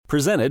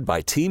Presented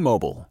by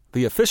T-Mobile,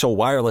 the official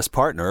wireless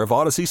partner of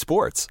Odyssey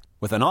Sports.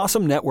 With an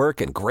awesome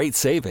network and great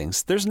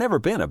savings, there's never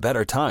been a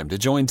better time to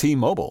join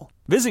T-Mobile.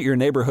 Visit your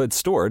neighborhood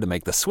store to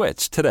make the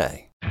switch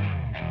today.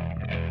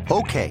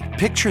 Okay,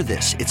 picture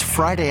this. It's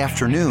Friday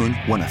afternoon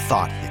when a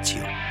thought hits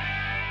you.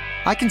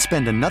 I can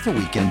spend another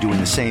weekend doing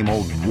the same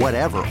old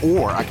whatever,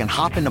 or I can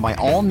hop into my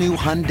all-new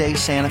Hyundai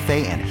Santa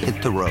Fe and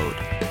hit the road.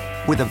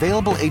 With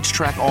available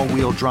H-Track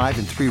all-wheel drive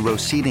and 3-row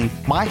seating,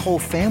 my whole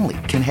family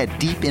can head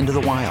deep into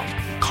the wild.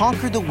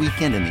 Conquer the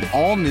weekend in the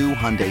all-new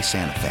Hyundai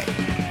Santa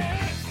Fe.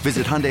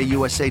 Visit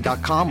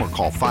HyundaiUSA.com or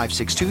call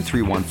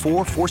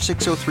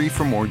 562-314-4603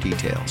 for more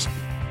details.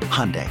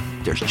 Hyundai,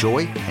 there's joy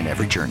in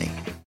every journey.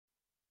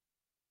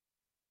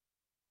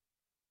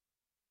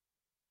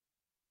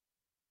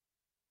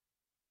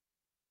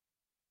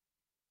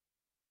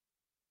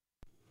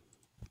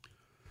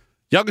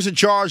 Youngest in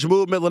Charge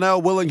Movement,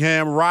 Linnell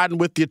Willingham, riding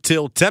with you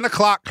till 10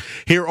 o'clock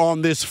here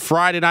on this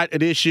Friday night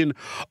edition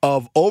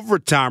of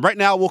Overtime. Right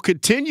now, we'll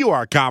continue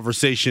our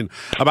conversation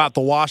about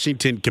the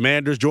Washington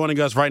Commanders. Joining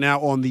us right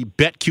now on the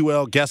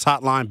BetQL guest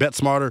hotline, Bet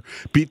Smarter,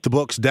 Beat the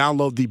Books.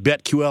 Download the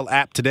BetQL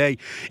app today.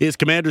 Is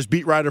Commanders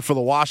beat writer for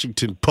the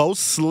Washington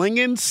Post,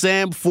 Slinging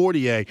Sam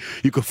Fortier.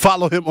 You can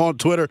follow him on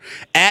Twitter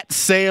at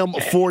Sam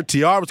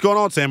Fortier. What's going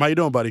on, Sam? How you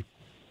doing, buddy?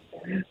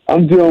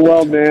 I'm doing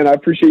well, man. I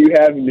appreciate you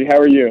having me. How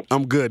are you?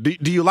 I'm good.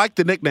 Do you like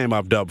the nickname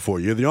I've dubbed for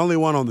you? You're the only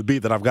one on the beat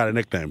that I've got a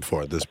nickname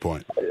for at this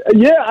point.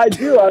 Yeah, I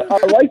do. I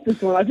like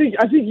this one. I think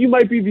you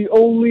might be the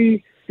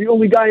only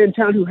guy in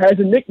town who has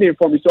a nickname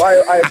for me, so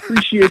I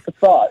appreciate the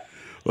thought.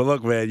 Well,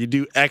 look, man, you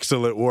do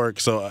excellent work,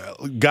 so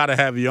got to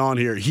have you on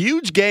here.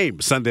 Huge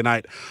game Sunday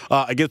night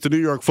against the New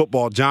York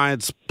Football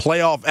Giants.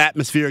 Playoff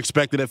atmosphere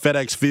expected at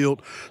FedEx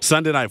Field.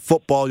 Sunday Night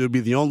Football, you'll be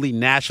the only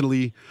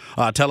nationally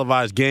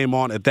televised game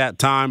on at that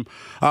time.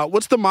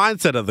 What's the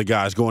mindset of the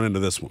guys going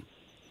into this one?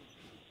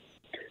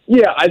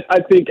 Yeah, I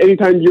think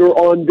anytime you're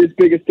on this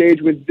big a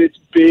stage with this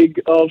big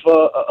of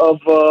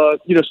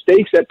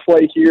stakes at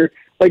play here,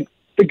 like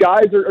the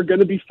guys are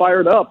going to be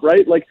fired up,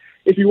 right? Like,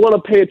 if you want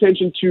to pay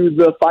attention to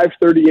the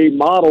 538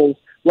 models,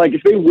 like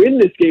if they win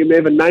this game, they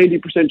have a 90%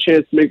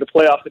 chance to make the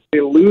playoffs. If they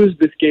lose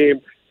this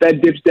game,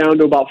 that dips down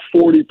to about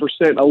 40%,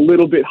 a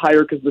little bit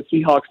higher because the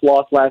Seahawks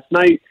lost last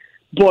night.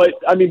 But,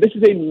 I mean, this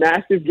is a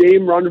massive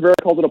game. Ron Rivera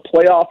called it a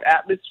playoff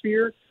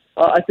atmosphere.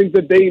 I think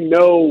that they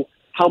know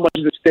how much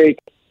is at stake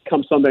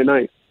come Sunday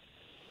night.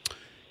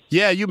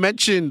 Yeah, you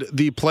mentioned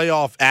the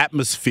playoff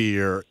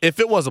atmosphere. If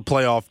it was a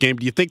playoff game,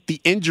 do you think the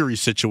injury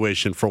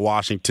situation for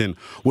Washington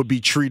would be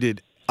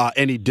treated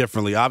any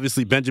differently?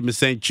 Obviously, Benjamin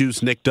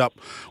St-Juste nicked up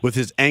with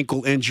his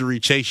ankle injury.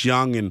 Chase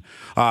Young and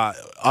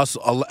us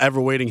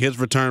ever waiting his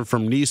return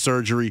from knee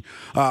surgery.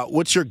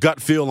 What's your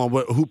gut feel on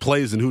who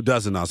plays and who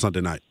doesn't on Sunday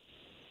night?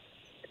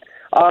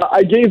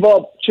 I gave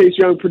up Chase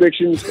Young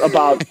predictions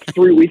about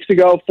 4 weeks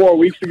ago,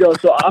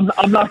 so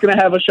I'm not going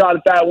to have a shot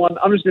at that one.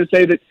 I'm just going to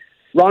say that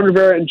Ron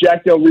Rivera and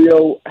Jack Del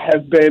Rio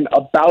have been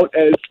about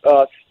as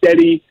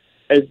steady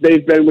as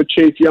they've been with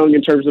Chase Young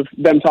in terms of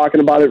them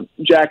talking about it.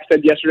 Jack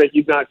said yesterday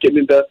he's not getting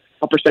into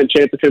a percent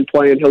chance of him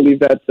playing. He'll leave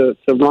that to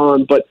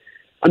Ron. But,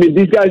 I mean,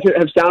 these guys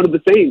have sounded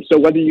the same. So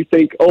whether you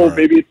think,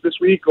 maybe it's this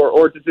week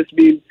or does this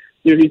mean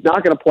he's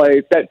not going to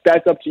play,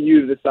 that's up to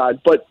you to decide.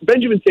 But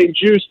Benjamin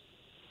St-Juste,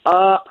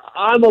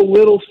 I'm a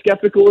little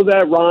skeptical of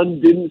that.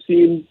 Ron didn't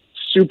seem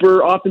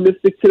super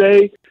optimistic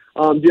today.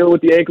 Dealing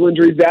with the ankle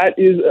injury, that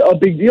is a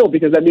big deal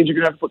because that means you're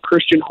going to have to put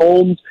Christian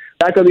Holmes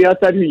back on the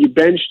outside who you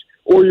benched,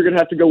 or you're going to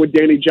have to go with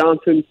Danny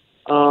Johnson,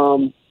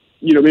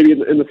 maybe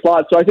in the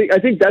slot. So I think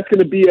that's going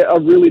to be a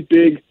really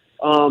big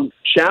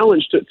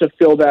challenge to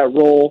fill that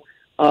role.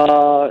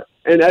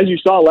 And as you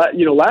saw,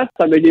 last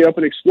time they gave up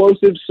an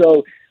explosive.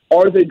 So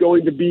are they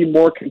going to be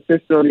more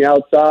consistent on the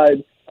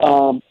outside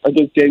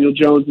against Daniel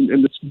Jones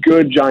and this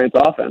good Giants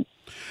offense?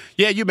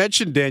 Yeah, you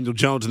mentioned Daniel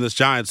Jones in this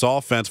Giants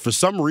offense. For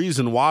some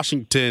reason,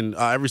 Washington,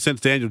 ever since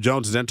Daniel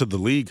Jones has entered the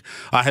league,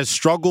 has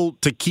struggled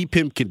to keep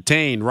him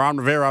contained. Ron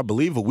Rivera, I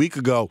believe, a week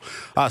ago,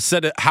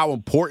 said how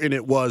important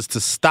it was to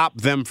stop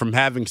them from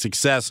having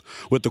success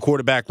with the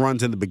quarterback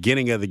runs in the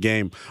beginning of the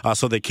game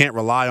so they can't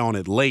rely on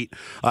it late.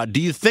 Do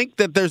you think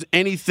that there's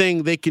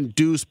anything they can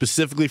do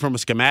specifically from a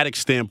schematic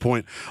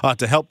standpoint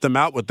to help them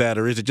out with that,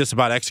 or is it just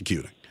about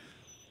executing?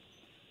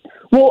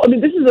 Well, I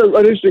mean, this is an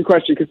interesting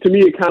question because to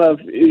me it kind of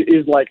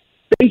is like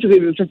basically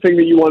the thing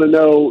that you want to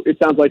know, it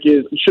sounds like,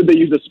 is should they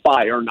use a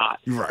spy or not?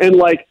 Right. And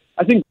like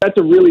I think that's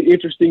a really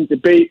interesting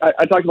debate.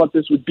 I talked about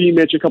this with B.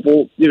 Mitch a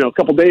couple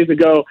days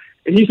ago,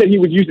 and he said he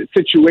would use it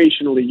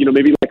situationally,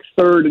 maybe like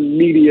third and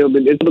medium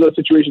and some of those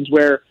situations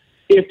where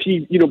if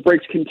he,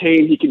 breaks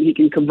contain, he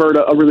can convert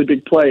a really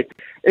big play.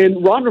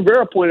 And Ron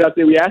Rivera pointed out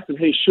that we asked him,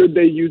 hey, should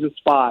they use a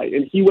spy?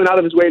 And he went out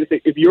of his way to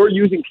say, if you're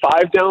using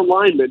 5 down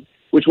linemen,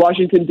 which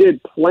Washington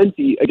did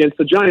plenty against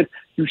the Giants,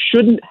 you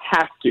shouldn't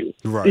have to.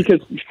 Right. Because,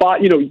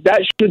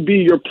 that should be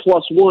your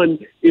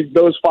 +1 is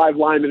those 5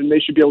 linemen, and they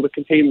should be able to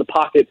contain the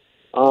pocket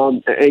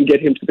and get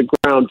him to the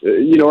ground,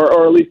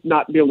 or at least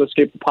not be able to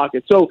escape the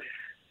pocket. So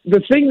the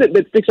thing that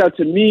sticks out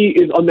to me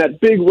is on that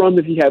big run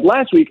that he had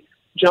last week,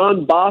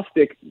 John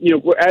Bostic,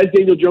 as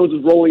Daniel Jones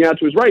was rolling out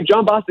to his right,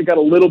 John Bostic got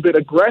a little bit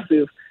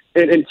aggressive,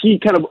 and he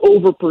kind of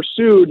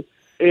over-pursued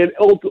and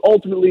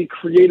ultimately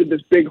created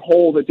this big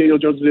hole that Daniel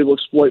Jones was able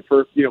to exploit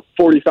for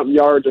 40-something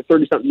yards or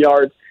 30-something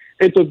yards.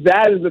 And so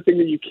that is the thing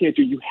that you can't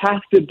do. You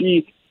have to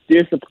be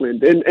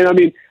disciplined. And I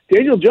mean,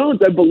 Daniel Jones,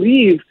 I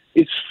believe,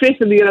 is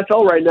fifth in the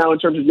NFL right now in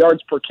terms of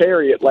yards per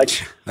carry at like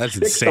that's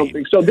 6 insane.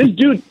 something. So this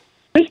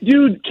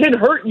dude can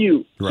hurt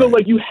you. Right. So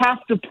you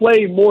have to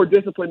play more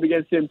disciplined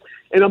against him.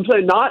 And I'm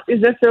saying not is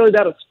necessarily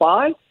that a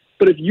spy,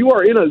 but if you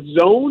are in a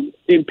zone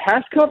in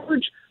pass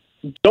coverage,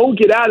 don't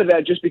get out of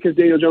that just because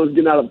Daniel Jones is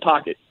getting out of the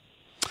pocket.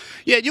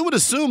 Yeah, you would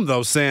assume,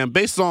 though, Sam,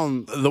 based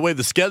on the way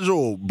the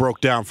schedule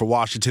broke down for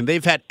Washington,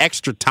 they've had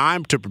extra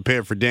time to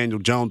prepare for Daniel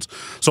Jones.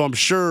 So I'm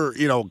sure,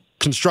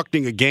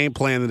 constructing a game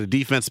plan and a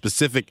defense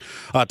specific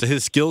to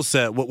his skill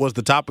set was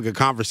the topic of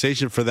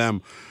conversation for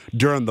them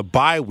during the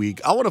bye week.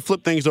 I want to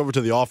flip things over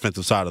to the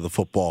offensive side of the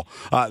football.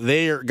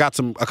 They got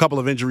a couple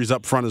of injuries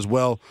up front as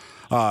well.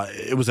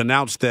 It was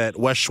announced that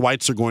Wes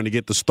Schweitzer going to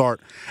get the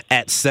start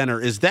at center.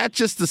 Is that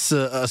just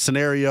a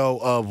scenario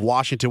of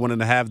Washington wanting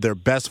to have their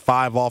best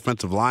 5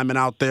 offensive linemen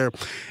out there?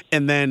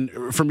 And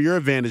then from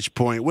your vantage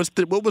point,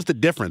 what was the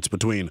difference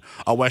between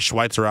a Wes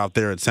Schweitzer out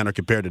there at center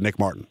compared to Nick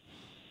Martin?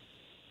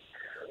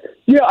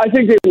 Yeah, I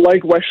think they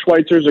like Wes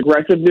Schweitzer's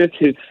aggressiveness,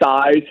 his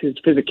size, his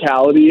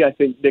physicality. I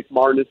think Nick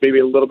Martin is maybe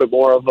a little bit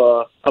more of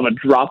a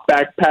drop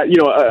back,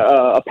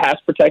 a pass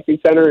protecting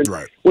center. And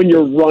right. When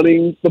you're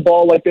running the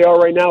ball like they are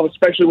right now,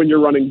 especially when you're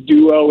running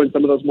duo and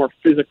some of those more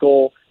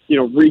physical,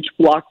 reach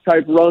block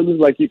type runs,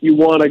 like you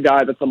want a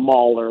guy that's a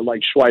mauler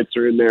like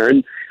Schweitzer in there.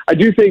 And I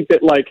do think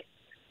that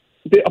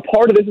a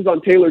part of this is on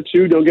Taylor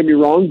too, don't get me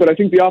wrong, but I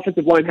think the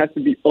offensive line has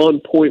to be on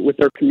point with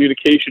their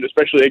communication,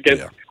 especially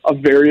against a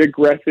very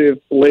aggressive,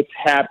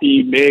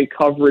 blitz-happy, man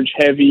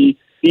coverage-heavy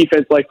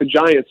defense like the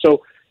Giants.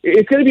 So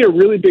it's going to be a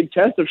really big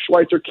test of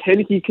Schweitzer.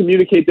 Can he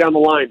communicate down the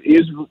line?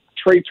 Is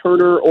Trey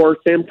Turner or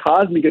Sam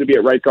Cosmi going to be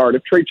at right guard?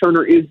 If Trey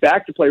Turner is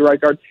back to play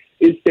right guard,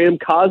 is Sam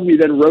Cosmi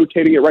then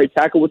rotating at right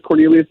tackle with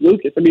Cornelius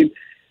Lucas? I mean,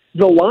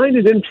 the line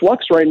is in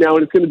flux right now,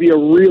 and it's going to be a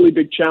really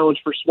big challenge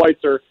for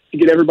Schweitzer to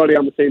get everybody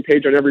on the same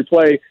page on every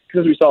play,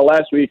 because as we saw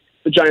last week,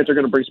 the Giants are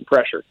going to bring some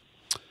pressure.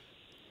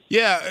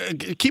 Yeah,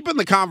 keeping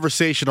the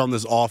conversation on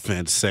this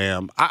offense,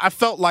 Sam, I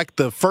felt like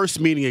the first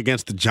meeting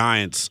against the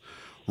Giants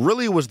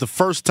really was the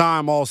first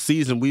time all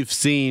season we've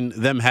seen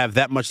them have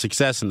that much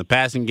success in the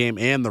passing game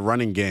and the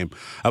running game.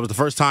 That was the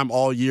first time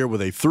all year where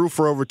they threw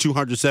for over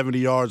 270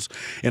 yards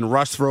and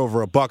rushed for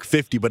over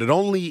 $150, but it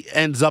only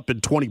ends up in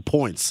 20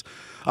 points.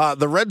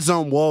 The red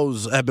zone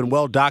woes have been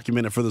well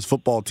documented for this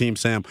football team,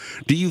 Sam.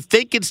 Do you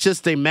think it's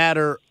just a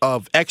matter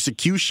of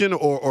execution,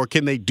 or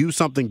can they do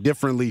something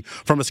differently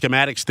from a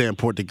schematic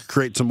standpoint to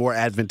create some more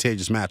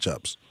advantageous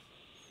matchups?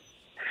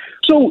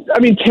 So, I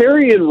mean,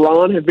 Terry and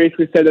Ron have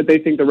basically said that they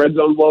think the red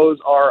zone woes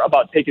are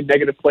about taking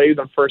negative plays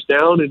on first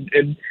down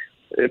and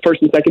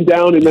first and second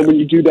down. And then when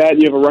you do that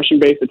and you have a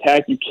rushing-based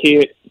attack, you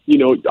can't,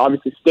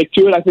 obviously stick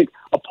to it. I think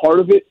a part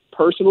of it,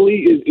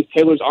 personally, is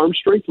Taylor's arm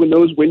strength. When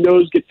those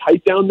windows get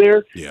tight down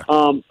there,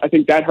 I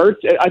think that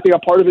hurts. I think a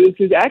part of it is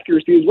his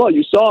accuracy as well.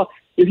 You saw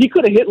if he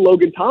could have hit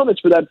Logan Thomas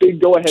for that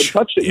big go-ahead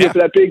touchdown, for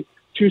that big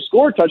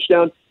 2-score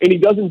touchdown, and he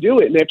doesn't do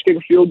it, and they have to kick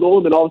a field goal,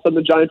 and then all of a sudden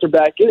the Giants are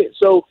back in it.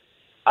 So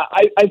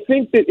I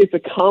think that it's a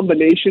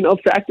combination of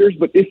factors,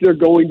 but if they're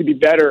going to be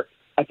better,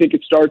 I think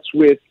it starts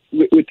with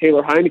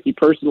Taylor Heinicke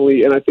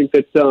personally, and I think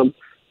that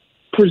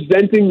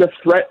presenting the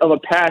threat of a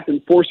pass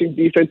and forcing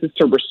defenses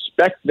to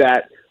respect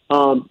that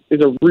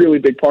is a really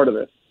big part of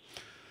it.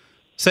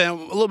 Sam,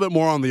 a little bit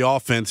more on the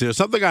offense here.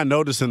 Something I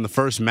noticed in the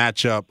first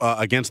matchup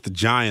against the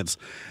Giants,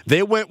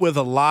 they went with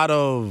a lot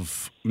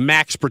of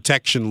max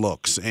protection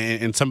looks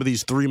and some of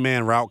these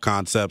 3-man route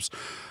concepts.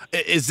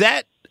 Is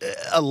that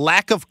a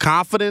lack of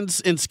confidence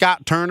in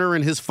Scott Turner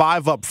and his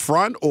 5 up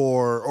front,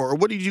 or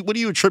what do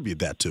you attribute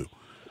that to?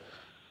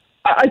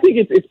 I think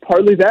it's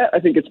partly that.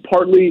 I think it's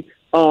partly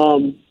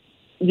the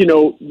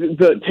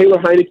Taylor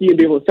Heinicke and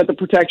be able to set the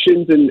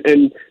protections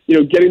and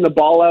getting the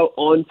ball out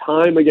on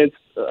time against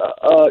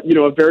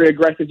a very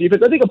aggressive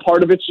defense. I think a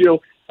part of it's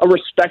a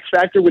respect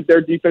factor with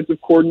their defensive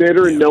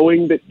coordinator and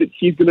knowing that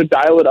he's going to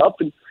dial it up.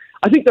 And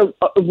I think the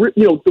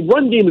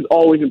run game is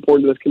always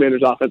important to this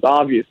Commanders offense,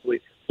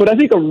 obviously. But I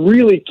think a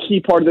really key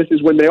part of this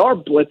is when they are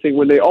blitzing,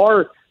 when they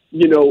are,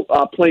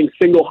 playing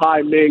single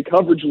high man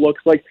coverage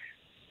looks, like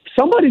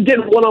somebody's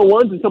getting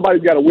one-on-ones and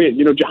somebody's got to win.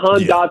 Jahan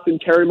Dotson,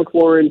 Terry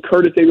McLaurin,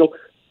 Curtis Samuel,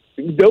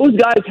 those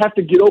guys have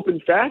to get open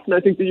fast, and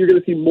I think that you're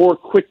going to see more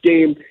quick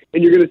game,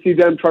 and you're going to see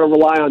them try to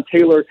rely on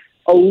Taylor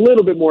a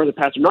little bit more as a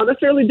passer. Not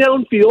necessarily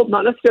downfield,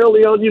 not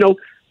necessarily on,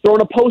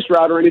 throwing a post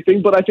route or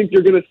anything, but I think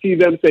you're going to see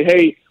them say,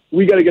 hey,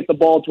 we got to get the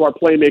ball to our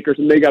playmakers,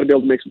 and they got to be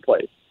able to make some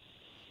plays.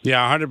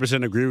 Yeah, I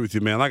 100% agree with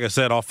you, man. Like I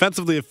said,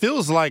 offensively, it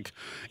feels like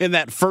in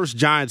that first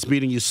Giants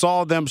meeting, you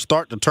saw them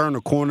start to turn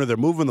the corner. They're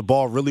moving the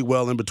ball really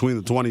well in between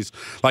the 20s.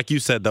 Like you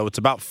said, though, it's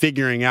about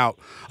figuring out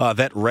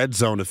that red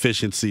zone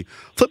efficiency.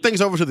 Flip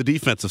things over to the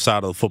defensive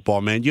side of the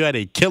football, man. You had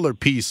a killer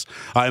piece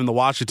in the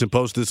Washington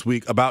Post this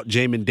week about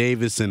Jamin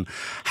Davis and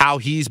how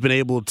he's been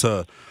able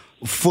to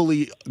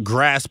fully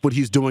grasp what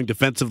he's doing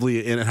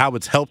defensively and how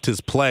it's helped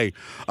his play.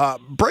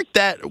 Break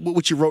that,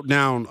 what you wrote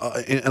down,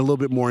 in a little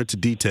bit more into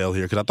detail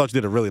here, because I thought you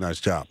did a really nice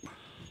job.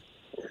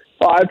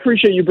 Well, I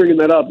appreciate you bringing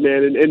that up,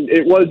 man. And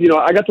it was,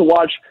 I got to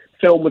watch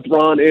film with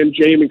Ron and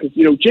Jamin because,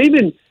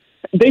 Jamin,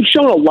 they've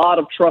shown a lot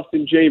of trust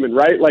in Jamin,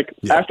 right? Like,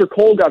 after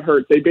Cole got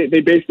hurt, they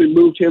basically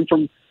moved him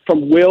from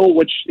Will,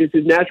 which is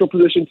his natural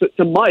position,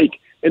 to Mike.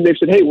 And they've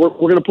said, hey, we're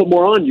going to put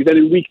more on you. Then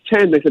in week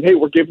 10, they said, hey,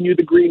 we're giving you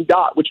the green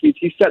dot, which means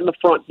he's setting the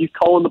front. He's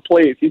calling the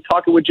plays. He's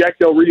talking with Jack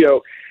Del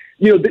Rio.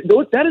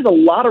 That is a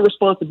lot of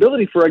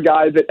responsibility for a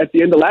guy that at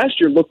the end of last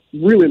year looked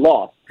really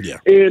lost. Yeah.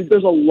 And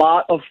there's a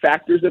lot of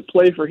factors at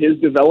play for his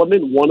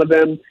development. One of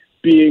them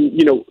being,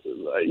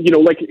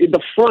 like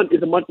the front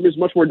is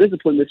much more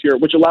disciplined this year,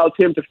 which allows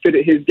him to fit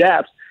at his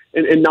gaps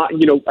and not,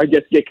 I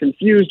guess, get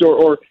confused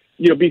or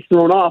be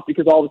thrown off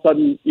because all of a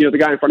sudden, the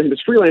guy in front of him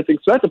is freelancing.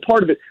 So that's a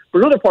part of it. But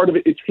another part of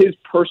it is his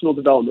personal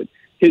development,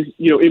 his,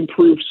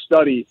 improved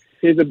study,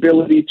 his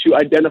ability to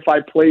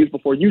identify plays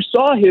before. You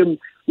saw him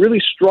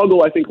really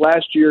struggle, I think,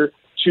 last year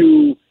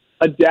to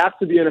adapt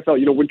to the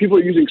NFL. When people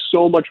are using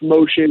so much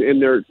motion and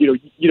they're,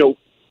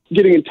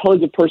 getting in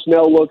tons of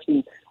personnel looks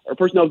or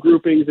personnel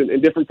groupings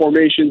and different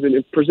formations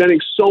and presenting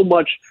so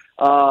much,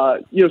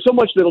 so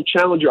much that'll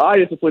challenge your eye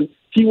discipline,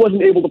 he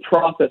wasn't able to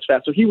process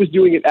fast. So he was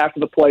doing it after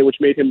the play, which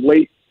made him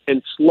late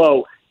and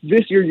slow.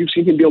 This year, you've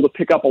seen him be able to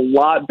pick up a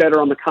lot better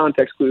on the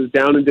context clues,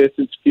 down and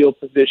distance, field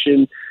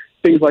position,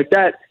 things like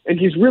that. And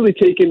he's really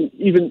taken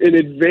even an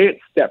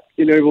advanced step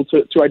in able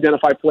to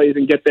identify plays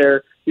and get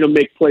there,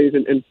 make plays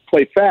and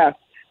play fast.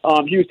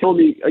 He was telling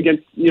me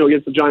against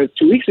the Giants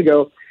 2 weeks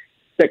ago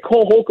that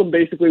Cole Holcomb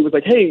basically was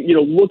like, hey,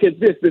 look at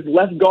this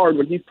left guard,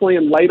 when he's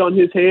playing light on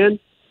his hand,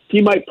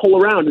 he might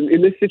pull around. And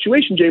in this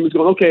situation, James was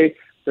going, okay,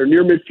 they're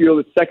near midfield,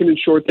 it's second and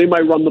short, they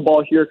might run the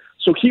ball here.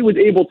 So he was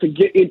able to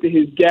get into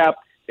his gap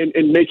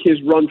and make his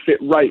run fit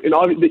right. And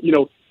obviously,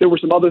 there were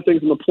some other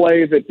things in the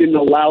play that didn't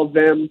allow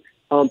them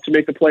to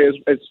make the play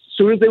as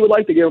soon as they would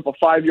like. They gave up a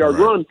 5-yard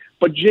run,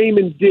 but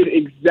Jamin did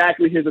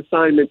exactly his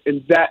assignment,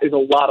 and that is a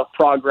lot of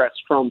progress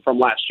from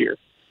last year.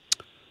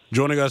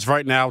 Joining us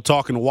right now,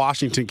 talking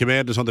Washington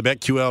Commanders on the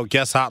BetQL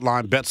guest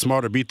hotline. Bet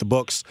smarter, beat the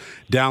books.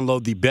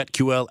 Download the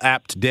BetQL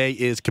app today.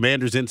 Is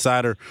Commanders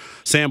insider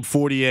Sam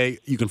Fortier.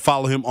 You can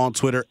follow him on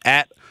Twitter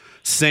at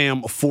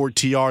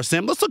Sam4TR.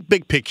 Sam, let's look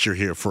big picture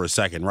here for a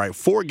second, right?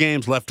 4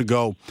 games left to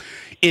go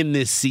in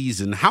this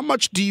season. How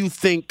much do you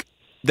think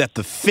that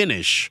the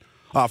finish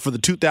for the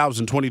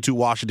 2022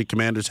 Washington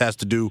Commanders has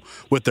to do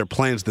with their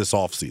plans this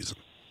offseason?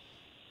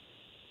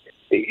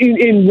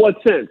 In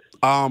what sense?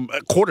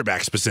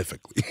 Quarterback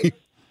specifically.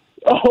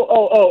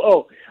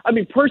 Oh. I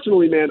mean,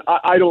 personally, man,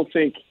 I don't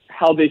think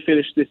how they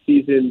finish this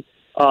season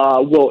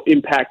will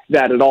impact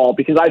that at all,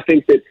 because I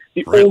think that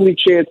the only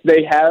chance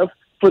they have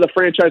for the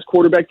franchise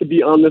quarterback to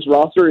be on this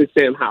roster is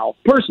Sam Howell.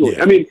 Personally,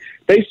 I mean,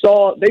 they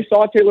saw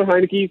Taylor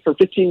Heineke for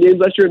 15 games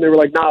last year, and they were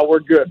like, nah, we're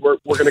good. We're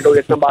going to go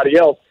get somebody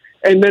else.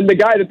 And then the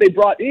guy that they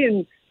brought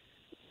in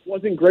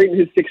wasn't great in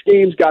his 6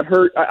 games, got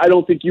hurt. I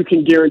don't think you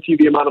can guarantee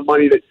the amount of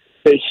money that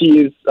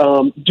he is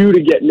due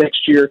to get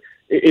next year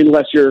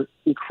unless you're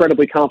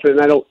incredibly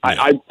confident. And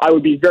I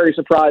would be very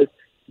surprised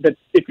that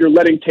if you're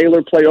letting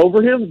Taylor play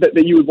over him, that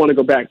you would want to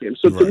go back to him.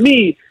 So to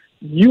me,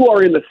 you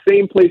are in the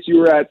same place you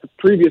were at the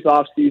previous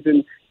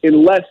offseason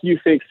unless you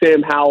think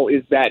Sam Howell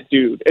is that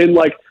dude. And,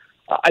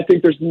 I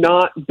think there's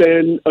not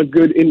been a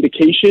good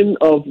indication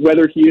of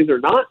whether he is or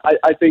not.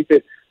 I think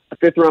that a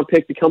 5th-round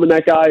pick becoming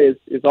that guy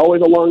is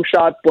always a long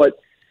shot. But,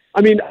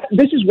 I mean,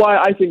 this is why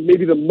I think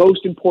maybe the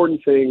most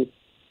important thing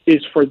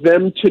is for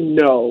them to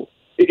know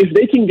if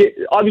they can get,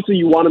 obviously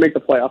you want to make the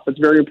playoffs. That's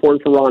very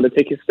important for Ron to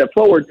take a step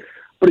forward.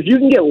 But if you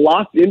can get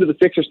locked into the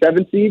 6 or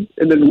 7 seed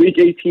and then week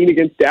 18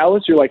 against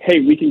Dallas, you're like,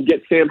 hey, we can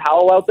get Sam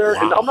Howell out there.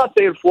 Wow. And I'm not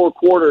saying 4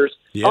 quarters.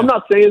 Yeah. I'm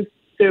not saying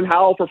Sam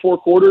Howell for 4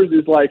 quarters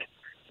is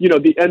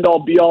the end all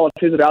be all of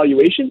his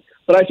evaluation.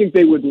 But I think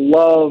they would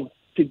love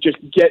to just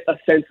get a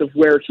sense of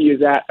where he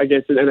is at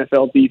against an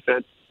NFL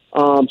defense.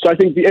 So I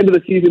think the end of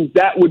the season,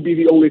 that would be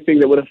the only thing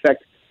that would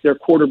affect their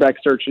quarterback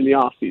search in the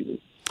offseason.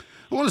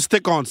 I want to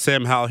stick on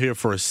Sam Howell here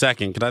for a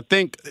second, because I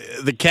think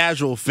the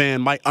casual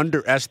fan might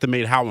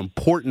underestimate how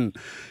important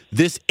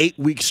this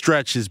 8-week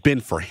stretch has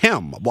been for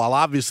him. While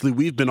obviously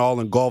we've been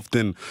all engulfed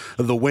in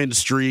the win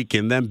streak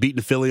and them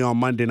beating Philly on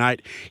Monday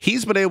night,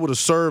 he's been able to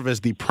serve as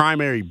the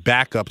primary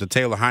backup to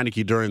Taylor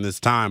Heineke during this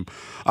time.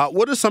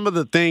 What are some of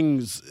the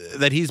things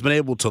that he's been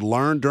able to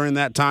learn during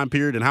that time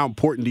period, and how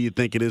important do you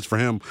think it is for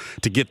him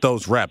to get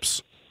those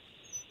reps?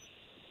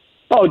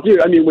 Oh,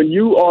 dude, I mean, when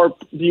you are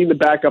being the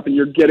backup and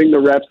you're getting the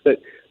reps that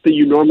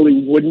you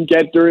normally wouldn't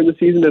get during the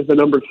season as the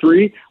number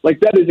 3,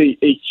 that is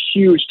a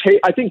huge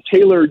 – I think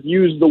Taylor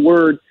used the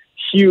word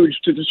huge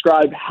to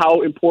describe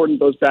how important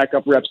those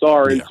backup reps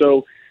are. Yeah. And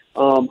so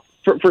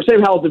for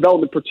Sam Howell's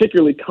development,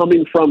 particularly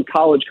coming from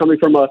college, coming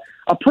from a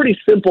pretty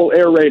simple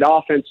air raid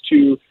offense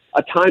to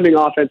a timing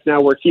offense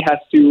now where he has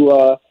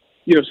to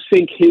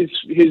sync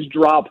his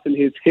drops and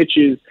his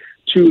hitches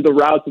to the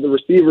routes of the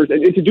receivers,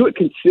 and to do it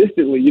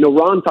consistently.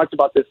 Ron talked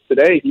about this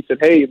today. He said,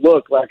 hey,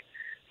 look, like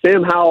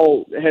Sam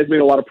Howell has made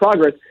a lot of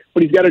progress,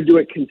 but he's got to do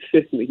it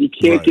consistently. He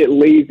can't get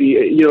lazy.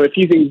 If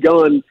he's in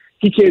gun,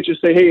 he can't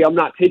just say, hey, I'm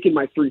not taking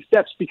my 3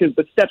 steps, because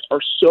the steps are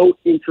so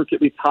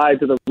intricately tied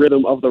to the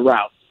rhythm of the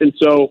route. And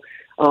so,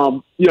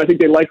 I think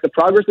they like the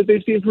progress that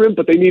they've seen from him,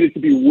 but they need it to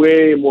be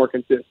way more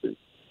consistent.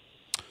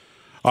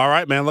 All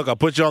right, man. Look, I'll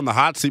put you on the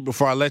hot seat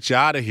before I let you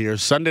out of here.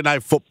 Sunday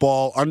Night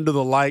Football, under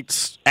the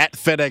lights, at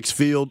FedEx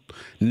Field,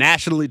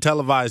 nationally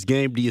televised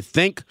game. Do you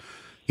think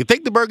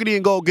the Burgundy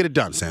and Gold get it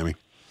done, Sammy?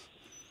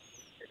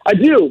 I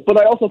do, but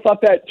I also thought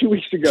that 2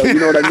 weeks ago. You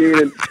know what I mean?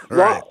 And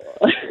Right.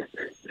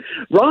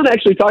 Ron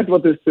actually talked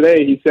about this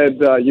today. He said,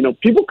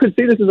 people could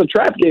see this as a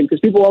trap game because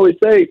people always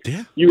say,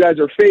 you guys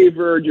are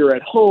favored, you're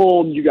at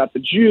home, you got the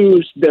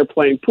juice, they're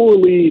playing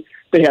poorly,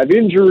 they have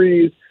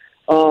injuries.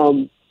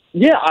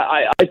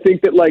 I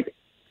think that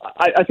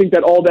I think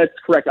that all that's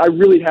correct. I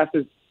really have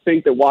to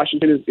think that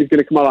Washington is going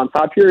to come out on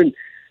top here. And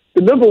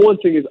the number one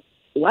thing is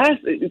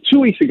 2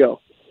 weeks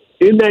ago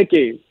in that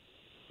game,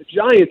 the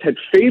Giants had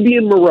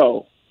Fabian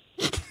Moreau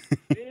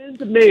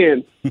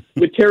man-to-man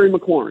with Terry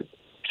McLaurin.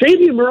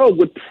 Fabian Moreau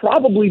would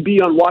probably be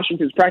on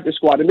Washington's practice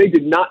squad, and they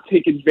did not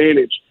take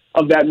advantage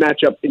of that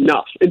matchup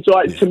enough. And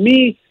so, to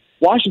me,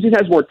 Washington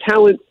has more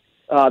talent.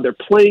 They're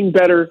playing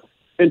better.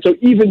 And so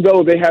even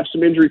though they have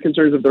some injury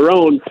concerns of their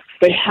own,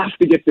 they have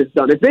to get this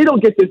done. If they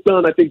don't get this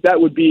done, I think that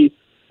would be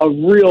a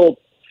real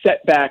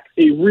setback,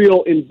 a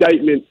real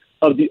indictment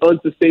of the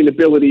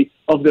unsustainability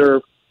of their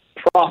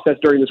process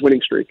during this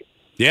winning streak.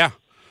 Yeah.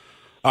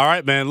 All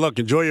right, man. Look,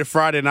 enjoy your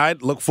Friday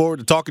night. Look forward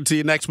to talking to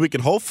you next week,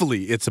 and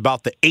hopefully it's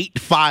about the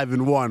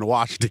 8-5-1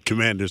 Washington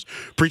Commanders.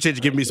 Appreciate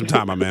you giving me some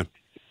time, my man.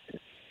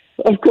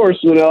 Of course,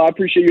 Linnell. I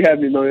appreciate you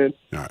having me, my man.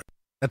 All right.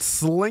 That's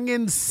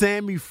Slinging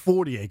Sammy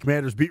Fortier,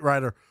 Commanders beat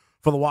writer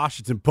for the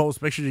Washington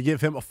Post. Make sure you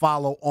give him a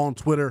follow on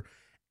Twitter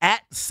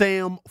at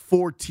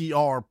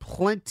Sam4TR.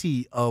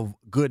 Plenty of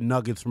good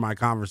nuggets from my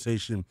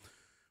conversation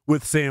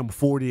with Sam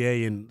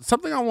Fortier. And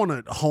something I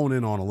want to hone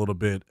in on a little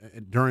bit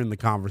during the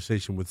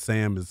conversation with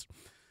Sam is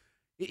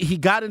he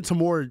got into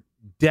more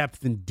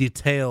depth and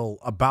detail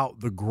about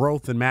the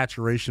growth and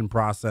maturation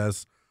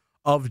process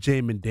of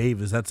Jamin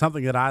Davis. That's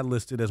something that I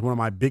listed as one of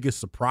my biggest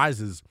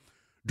surprises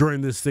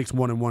during this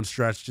 6-1-1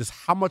 stretch, just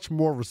how much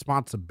more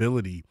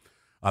responsibility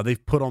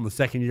they've put on the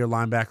second-year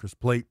linebacker's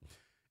plate.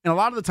 And a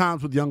lot of the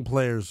times with young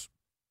players,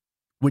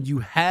 when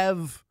you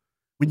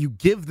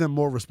give them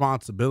more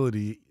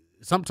responsibility,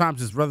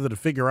 sometimes it's rather to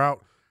figure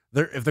out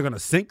if they're going to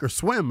sink or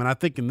swim. And I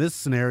think in this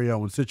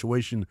scenario and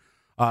situation,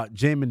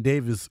 Jamin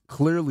Davis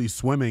clearly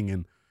swimming,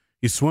 and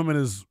he's swimming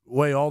his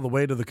way all the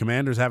way to the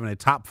Commanders having a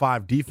top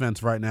 5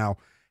 defense right now.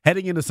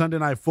 Heading into Sunday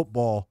Night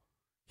Football,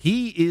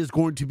 he is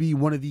going to be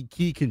one of the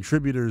key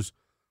contributors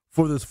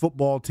for this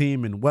football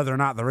team, and whether or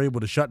not they're able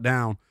to shut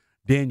down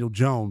Daniel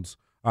Jones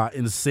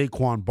in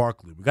Saquon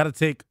Barkley. We got to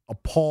take a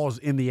pause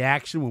in the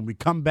action. When we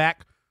come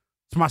back,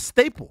 it's my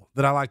staple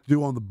that I like to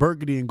do on the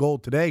Burgundy and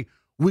Gold today,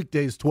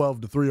 weekdays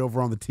 12 to 3 over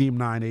on the Team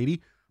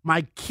 980.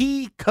 My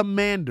key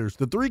commanders,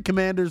 the 3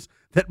 commanders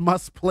that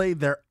must play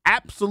their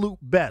absolute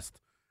best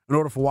in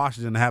order for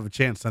Washington to have a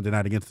chance Sunday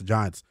night against the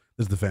Giants.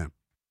 This is The Fan.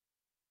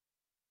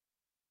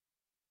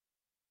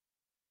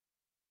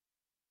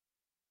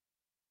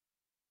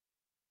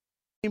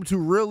 To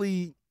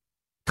really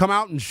come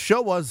out and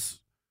show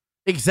us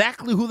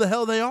exactly who the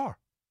hell they are.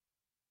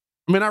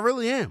 I mean, I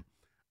really am.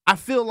 I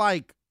feel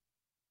like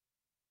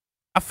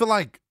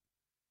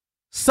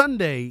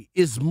Sunday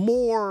is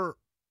more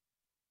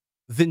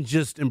than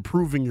just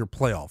improving your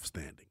playoff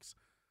standings.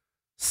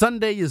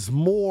 Sunday is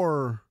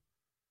more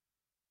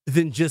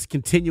than just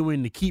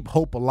continuing to keep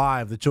hope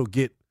alive that you'll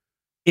get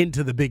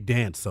into the big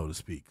dance, so to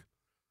speak.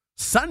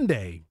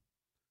 Sunday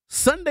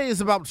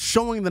is about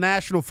showing the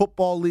National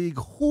Football League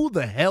who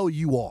the hell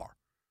you are.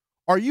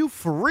 Are you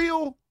for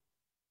real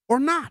or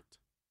not?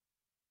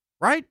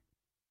 Right?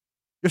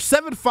 You're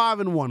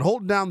 7-5-1,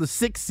 holding down the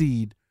 6th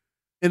seed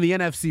in the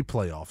NFC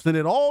playoffs. And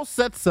it all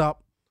sets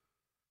up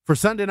for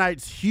Sunday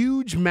night's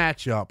huge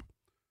matchup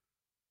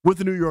with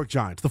the New York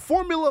Giants. The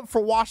formula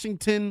for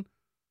Washington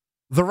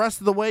the rest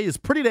of the way is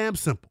pretty damn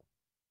simple.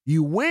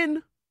 You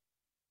win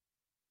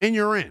and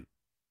you're in.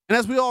 And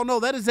as we all know,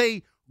 that is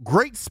a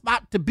great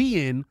spot to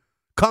be in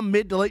come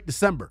mid to late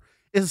December,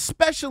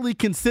 especially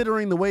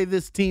considering the way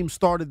this team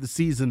started the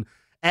season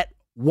at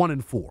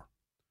 1-4.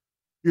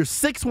 You're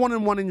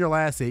 6-1-1 in your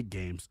last 8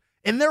 games,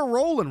 and they're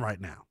rolling right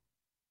now.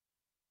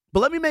 But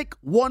let me make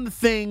one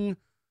thing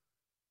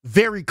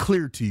very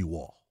clear to you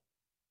all.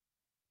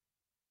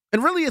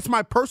 And really, it's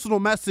my personal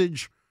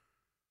message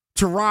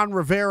to Ron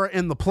Rivera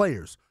and the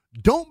players.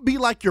 Don't be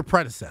like your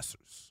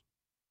predecessors,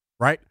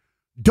 right?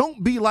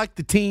 Don't be like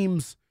the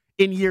teams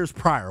in years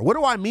prior. What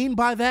do I mean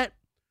by that?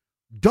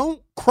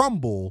 Don't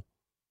crumble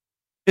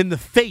in the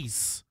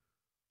face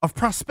of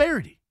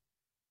prosperity.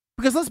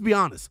 Because let's be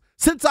honest,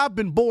 since I've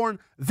been born,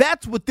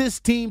 that's what this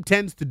team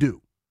tends to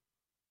do.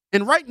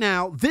 And right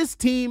now, this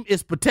team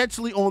is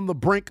potentially on the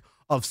brink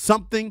of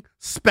something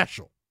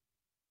special.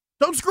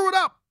 Don't screw it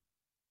up.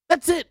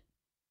 That's it.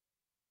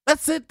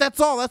 That's it. That's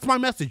all. That's my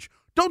message.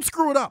 Don't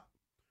screw it up.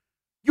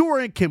 You are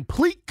in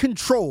complete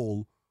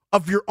control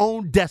of your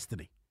own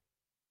destiny.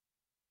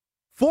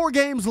 4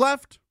 games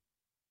left.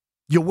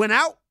 You win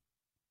out.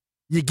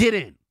 You get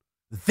in.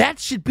 That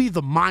should be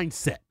the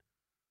mindset.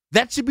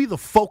 That should be the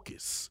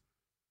focus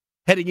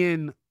heading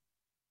in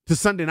to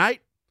Sunday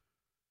night.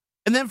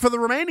 And then for the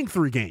remaining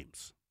 3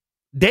 games,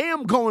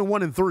 damn going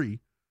 1-3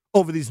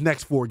 over these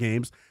next 4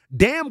 games.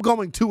 Damn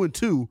going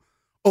 2-2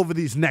 over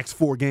these next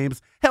 4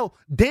 games. Hell,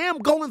 damn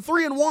going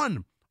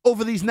 3-1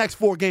 over these next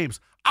 4 games.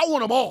 I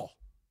want them all.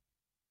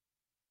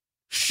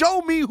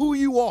 Show me who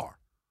you are.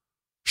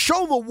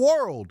 Show the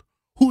world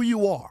who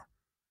you are.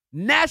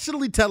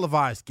 Nationally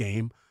televised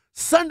game,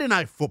 Sunday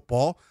Night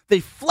Football. They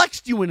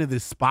flexed you into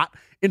this spot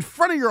in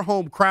front of your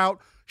home crowd.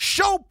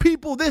 Show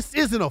people this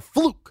isn't a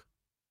fluke.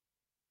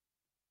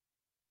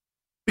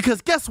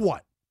 Because guess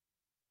what?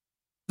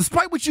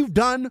 Despite what you've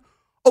done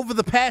over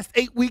the past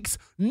 8 weeks,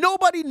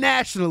 nobody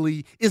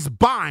nationally is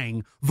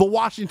buying the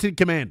Washington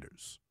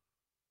Commanders.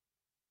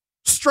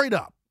 Straight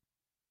up.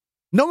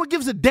 No one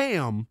gives a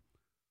damn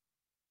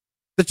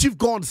that you've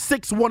gone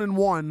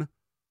 6-1-1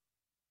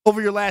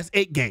 over your last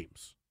 8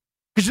 games.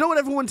 Because you know what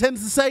everyone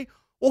tends to say?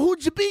 Well,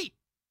 who'd you beat?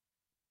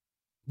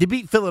 You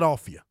beat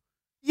Philadelphia.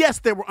 Yes,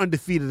 they were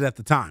undefeated at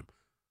the time.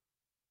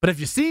 But have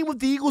you seen what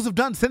the Eagles have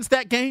done since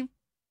that game?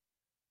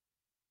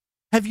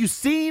 Have you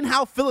seen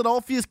how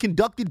Philadelphia's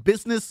conducted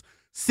business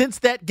since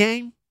that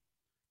game?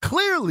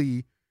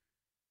 Clearly,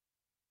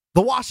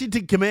 the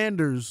Washington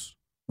Commanders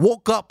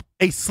woke up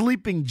a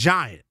sleeping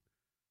giant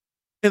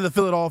in the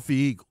Philadelphia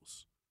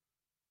Eagles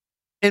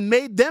and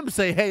made them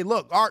say, hey,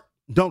 look, Art,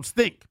 don't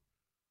stink.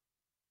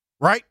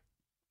 Right?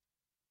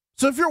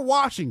 So if you're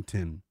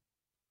Washington,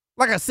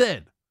 like I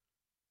said,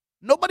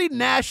 nobody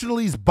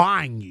nationally is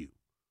buying you.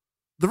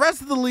 The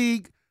rest of the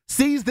league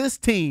sees this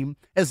team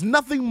as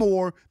nothing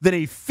more than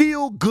a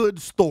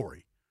feel-good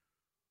story,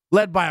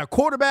 led by a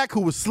quarterback who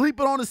was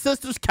sleeping on his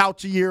sister's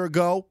couch a year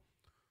ago,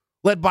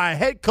 led by a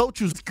head coach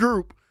whose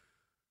group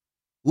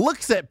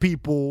looks at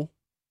people.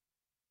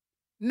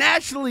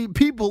 Nationally,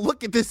 people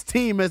look at this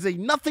team as a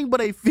nothing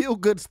but a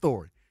feel-good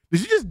story.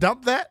 Did you just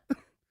dump that?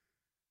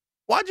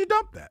 Why'd you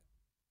dump that?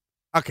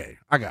 Okay,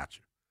 I got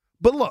you.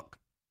 But look,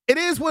 it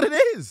is what it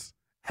is.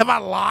 Have I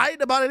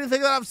lied about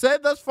anything that I've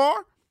said thus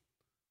far?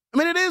 I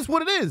mean, it is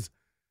what it is.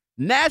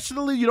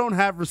 Nationally, you don't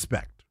have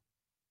respect.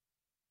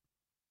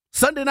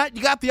 Sunday night,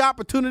 you got the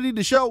opportunity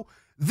to show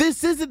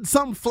this isn't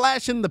some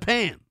flash in the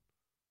pan.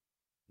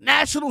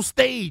 National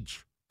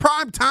stage,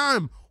 prime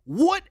time.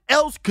 What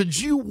else could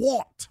you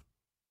want?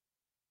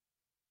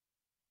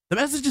 The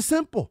message is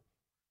simple.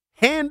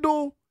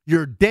 Handle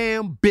your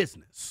damn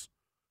business.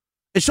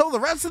 And show the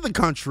rest of the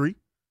country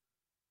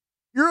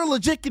you're a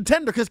legit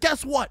contender. Because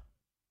guess what?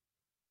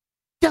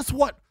 Guess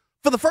what?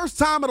 For the first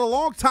time in a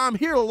long time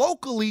here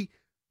locally,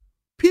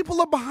 people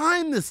are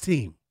behind this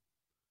team.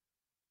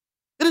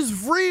 It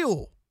is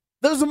real.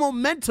 There's a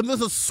momentum.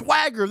 There's a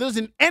swagger. There's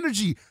an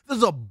energy.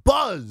 There's a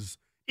buzz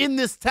in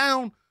this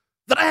town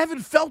that I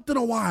haven't felt in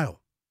a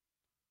while.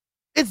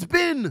 It's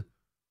been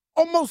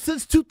almost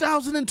since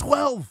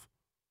 2012.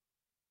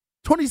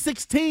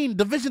 2016,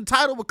 division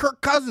title with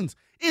Kirk Cousins.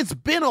 It's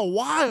been a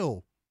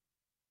while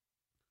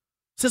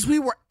since we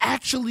were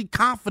actually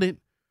confident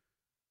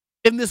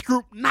in this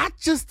group, not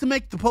just to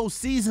make the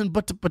postseason,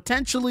 but to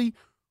potentially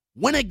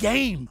win a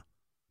game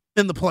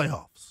in the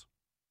playoffs.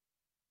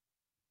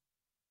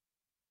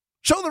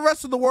 Show the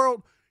rest of the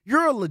world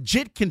you're a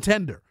legit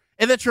contender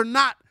and that you're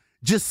not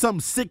just some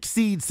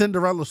 6-seed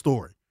Cinderella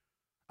story.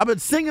 I've been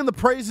singing the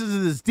praises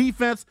of this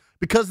defense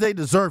because they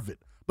deserve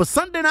it. But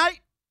Sunday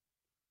night,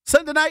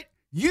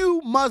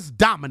 you must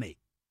dominate.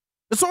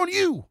 It's on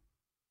you.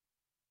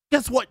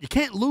 Guess what? You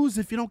can't lose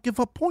if you don't give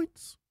up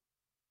points.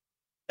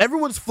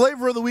 Everyone's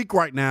flavor of the week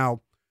right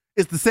now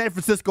is the San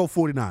Francisco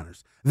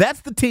 49ers.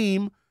 That's the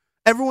team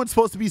everyone's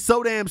supposed to be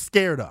so damn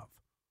scared of,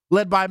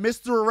 led by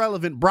Mr.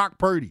 Irrelevant Brock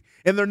Purdy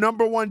and their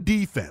number 1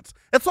 defense.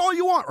 That's all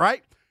you want,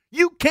 right?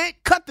 You can't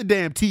cut the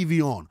damn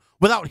TV on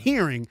without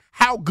hearing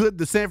how good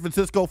the San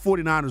Francisco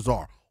 49ers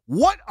are.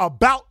 What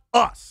about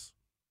us?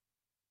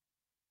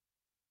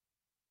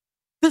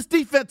 This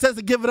defense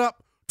hasn't given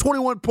up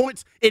 21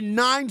 points in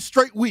 9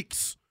 straight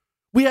weeks.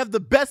 We have the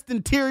best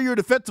interior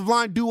defensive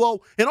line duo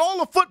in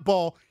all of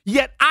football,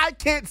 yet I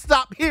can't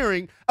stop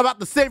hearing about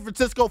the San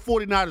Francisco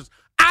 49ers.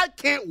 I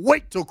can't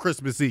wait till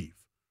Christmas Eve.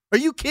 Are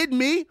you kidding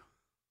me?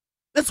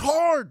 It's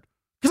hard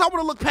because I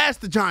want to look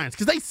past the Giants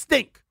because they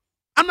stink.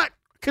 I'm not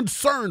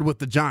concerned with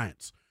the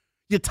Giants.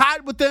 You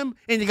tied with them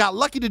and you got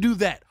lucky to do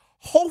that.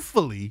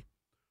 Hopefully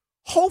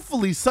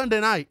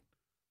Sunday night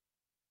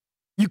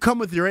you come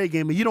with your A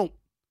game and you don't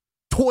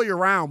toy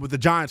around with the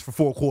Giants for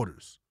 4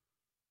 quarters.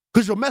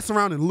 Because you'll mess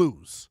around and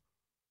lose.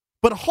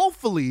 But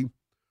hopefully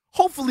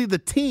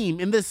the team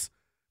in this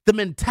the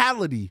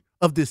mentality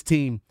of this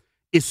team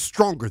is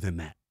stronger than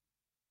that.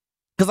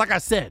 Because like I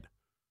said,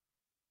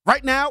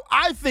 right now,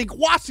 I think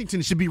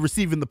Washington should be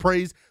receiving the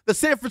praise that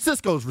San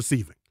Francisco is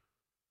receiving.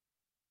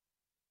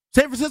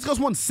 San Francisco's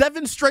won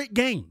 7 straight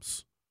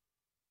games.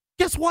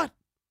 Guess what?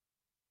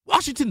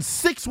 Washington's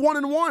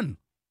 6-1-1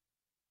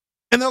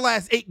 in their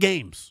last 8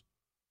 games.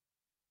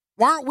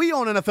 Why aren't we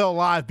on NFL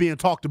Live being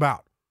talked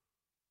about?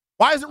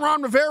 Why isn't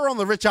Ron Rivera on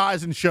the Rich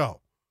Eisen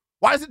show?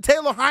 Why isn't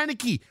Taylor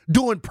Heineke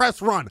doing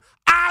press run?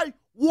 I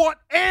want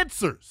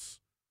answers.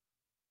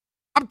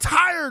 I'm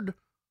tired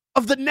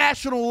of the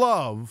national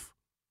love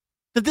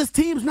that this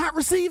team's not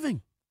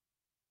receiving.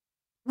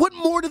 What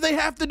more do they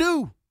have to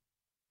do?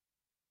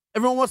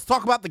 Everyone wants to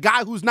talk about the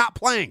guy who's not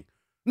playing.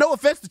 No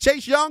offense to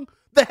Chase Young.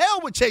 The hell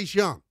with Chase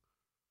Young.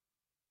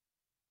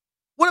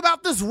 What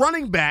about this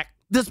running back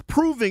that's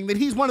proving that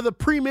he's one of the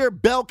premier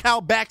bell cow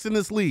backs in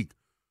this league?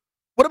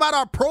 What about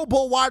our Pro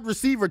Bowl wide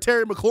receiver,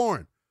 Terry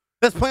McLaurin,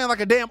 that's playing like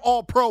a damn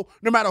all-pro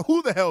no matter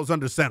who the hell's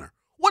under center?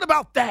 What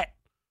about that?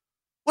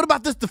 What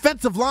about this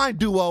defensive line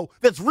duo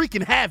that's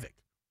wreaking havoc?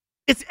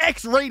 It's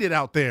X-rated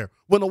out there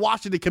when the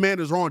Washington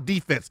Commanders are on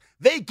defense.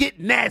 They get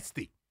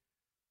nasty.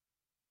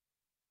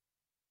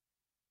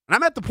 And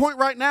I'm at the point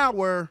right now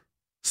where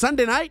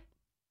Sunday night,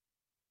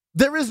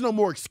 there is no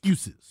more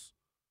excuses.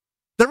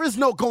 There is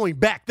no going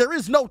back. There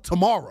is no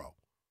tomorrow.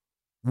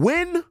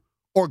 Win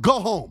or go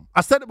home.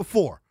 I said it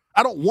before.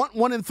 I don't want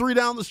 1-3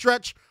 down the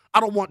stretch. I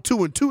don't want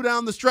 2-2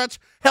 down the stretch.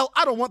 Hell,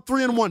 I don't want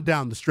 3-1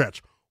 down the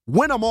stretch.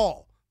 Win them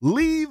all.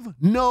 Leave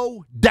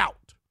no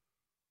doubt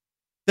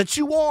that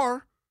you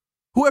are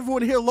who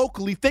everyone here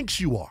locally thinks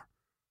you are.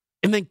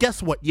 And then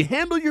guess what? You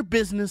handle your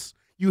business.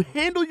 You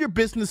handle your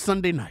business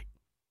Sunday night.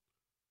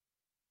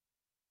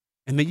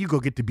 And then you go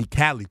get to be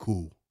Cali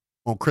cool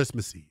on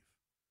Christmas Eve.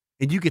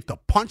 And you get to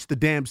punch the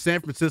damn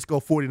San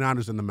Francisco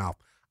 49ers in the mouth.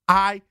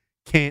 I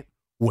can't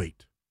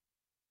wait.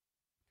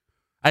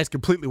 I just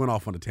completely went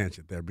off on a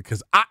tangent there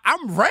because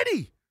I'm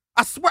ready.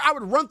 I swear I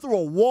would run through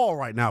a wall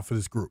right now for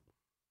this group.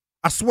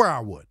 I swear I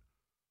would.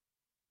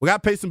 We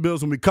got to pay some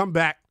bills. When we come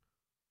back,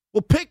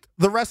 we'll pick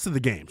the rest of the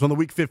games on the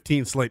Week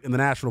 15 slate in the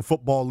National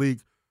Football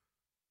League.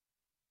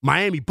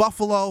 Miami,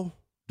 Buffalo,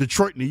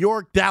 Detroit, New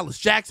York, Dallas,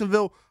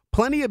 Jacksonville.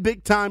 Plenty of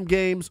big-time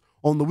games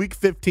on the Week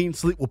 15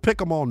 slate. We'll pick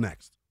them all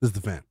next. This is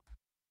The Fan.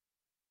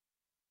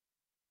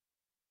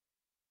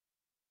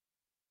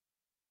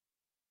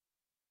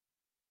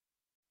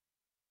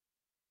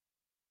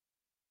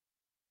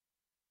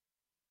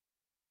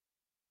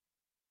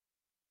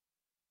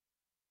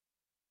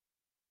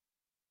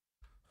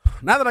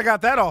 Now that I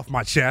got that off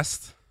my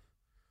chest,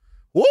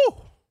 woo!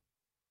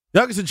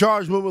 Youngest in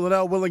charge, moving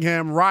Linnell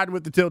Willingham, riding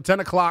with you till 10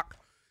 o'clock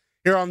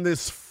here on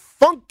this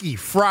funky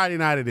Friday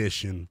night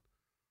edition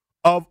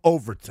of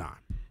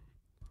Overtime.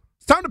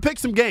 It's time to pick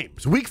some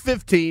games. Week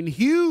 15,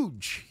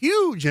 huge,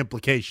 huge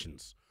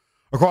implications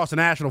across the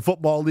National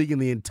Football League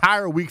and the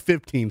entire Week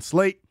 15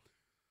 slate.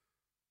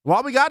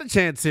 While we got a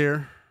chance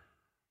here,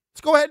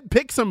 let's go ahead and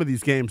pick some of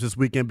these games this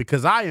weekend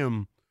because I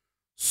am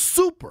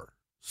super,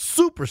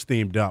 super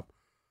steamed up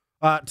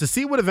to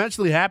see what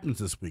eventually happens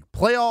this week.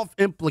 Playoff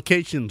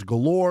implications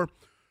galore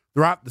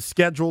throughout the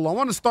schedule. I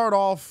want to start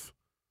off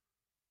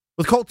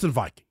with Colts and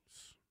Vikings.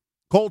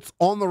 Colts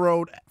on the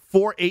road,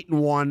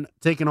 4-8-1,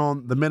 taking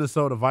on the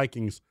Minnesota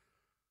Vikings.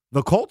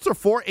 The Colts are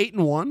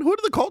 4-8-1. Who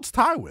did the Colts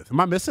tie with? Am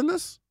I missing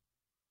this?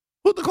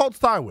 Who did the Colts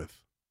tie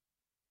with?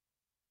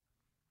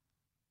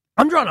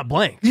 I'm drawing a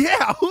blank.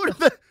 Yeah, who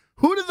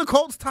did the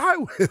Colts tie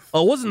with?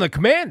 Oh, it wasn't the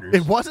Commanders.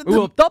 It wasn't. We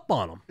whooped up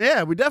on them.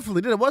 Yeah, we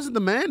definitely did. It wasn't the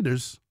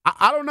Manders.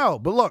 I don't know.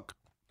 But look,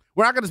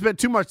 we're not going to spend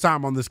too much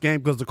time on this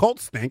game because the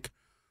Colts stink.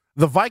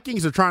 The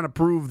Vikings are trying to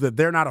prove that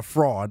they're not a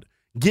fraud.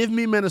 Give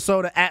me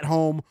Minnesota at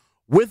home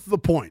with the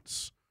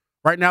points.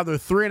 Right now, they're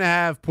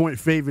 3.5-point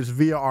favorites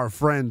via our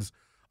friends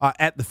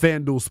at the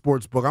FanDuel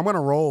Sportsbook. I'm going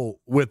to roll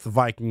with the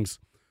Vikings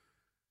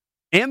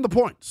and the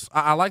points.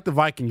 I like the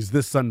Vikings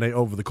this Sunday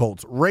over the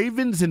Colts.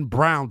 Ravens and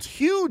Browns,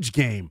 huge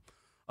game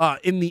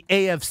in the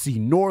AFC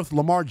North.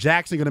 Lamar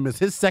Jackson going to miss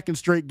his second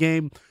straight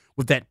game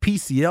with that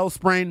PCL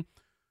sprain.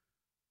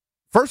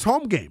 First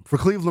home game for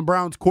Cleveland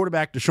Browns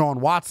quarterback Deshaun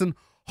Watson.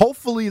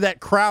 Hopefully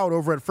that crowd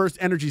over at First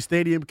Energy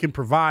Stadium can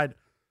provide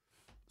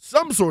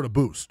some sort of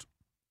boost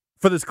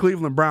for this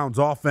Cleveland Browns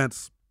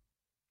offense.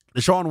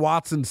 Deshaun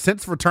Watson,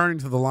 since returning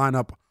to the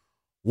lineup,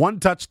 1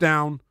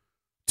 touchdown,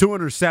 2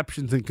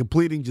 interceptions, and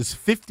completing just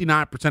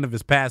 59% of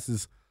his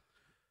passes.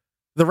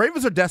 The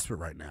Ravens are desperate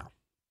right now.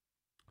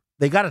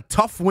 They got a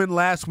tough win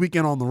last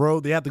weekend on the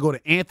road. They had to go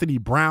to Anthony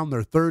Brown,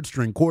 their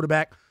third-string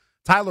quarterback.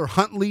 Tyler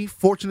Huntley,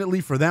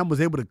 fortunately for them,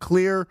 was able to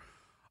clear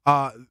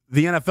the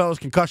NFL's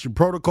concussion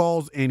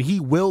protocols, and he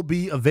will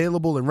be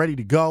available and ready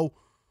to go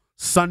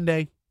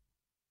Sunday.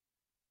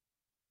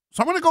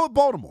 So I'm going to go with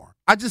Baltimore.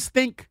 I just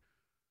think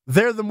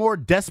they're the more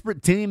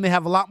desperate team. They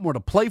have a lot more to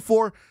play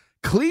for.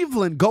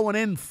 Cleveland going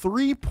in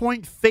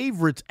 3-point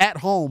favorites at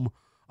home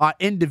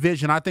in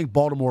division. I think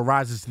Baltimore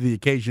rises to the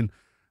occasion.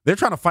 They're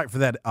trying to fight for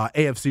that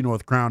AFC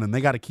North crown, and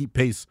they got to keep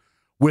pace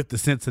with the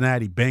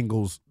Cincinnati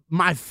Bengals.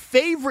 My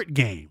favorite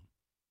game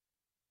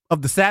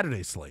of the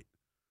Saturday slate.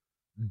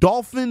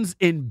 Dolphins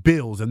and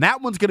Bills, and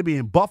that one's going to be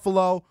in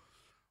Buffalo.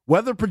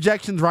 Weather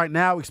projections right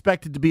now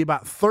expected to be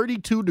about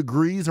 32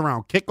 degrees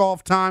around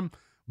kickoff time.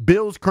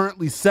 Bills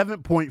currently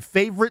 7-point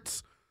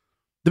favorites.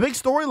 The big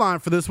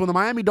storyline for this one, the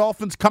Miami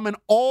Dolphins coming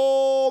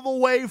all the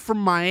way from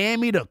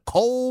Miami to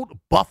cold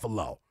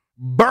Buffalo.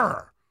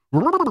 Brr.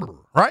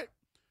 Right?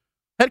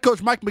 Head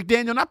coach Mike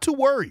McDaniel not too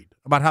worried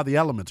about how the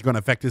elements are going to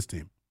affect his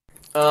team.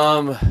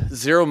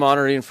 Zero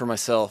monitoring for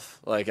myself.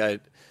 Like I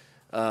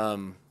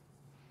don't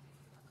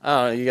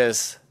know, you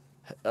guys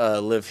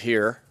live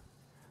here.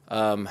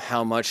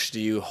 How much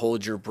do you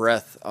hold your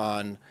breath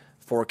on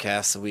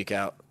forecasts a week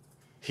out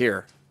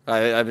here?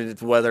 I mean,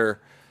 weather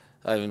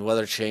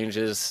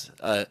changes.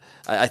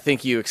 I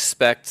think you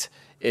expect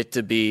it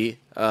to be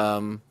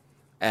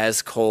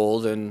as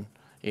cold, and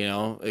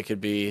it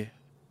could be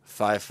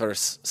 5 foot of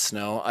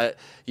snow.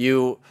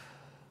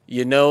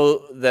 You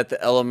know that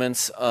the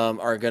elements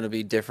are going to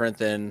be different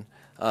than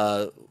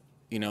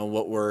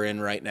what we're in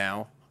right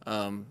now.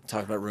 Talking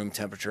about room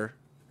temperature,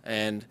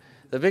 and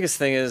the biggest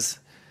thing is,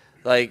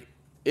 like,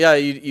 yeah,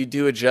 you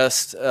do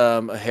adjust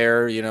a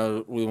hair.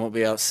 We won't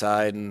be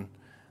outside, and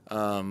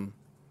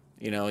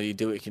you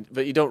do it,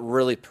 but you don't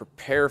really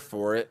prepare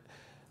for it.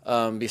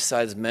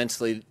 Besides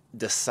mentally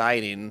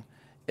deciding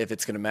if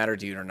it's going to matter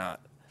to you or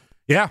not.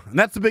 Yeah, and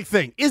that's the big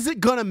thing. Is it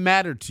going to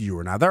matter to you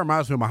or not? That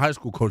reminds me of my high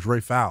school coach,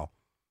 Ray Fowle.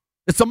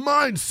 It's a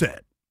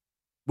mindset,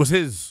 was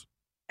his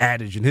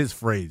adage and his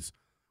phrase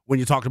when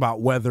you talked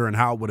about weather and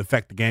how it would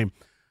affect the game.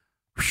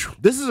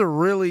 This is a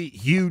really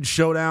huge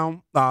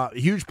showdown,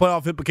 huge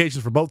playoff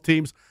implications for both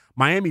teams.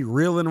 Miami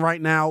reeling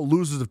right now,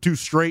 losers of 2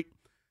 straight.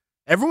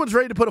 Everyone's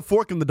ready to put a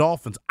fork in the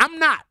Dolphins. I'm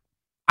not.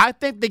 I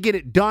think they get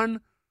it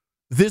done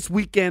this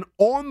weekend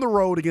on the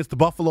road against the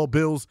Buffalo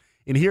Bills,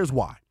 and here's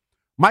why.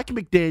 Mike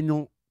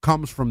McDaniel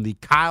comes from the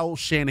Kyle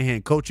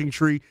Shanahan coaching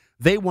tree.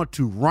 They want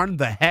to run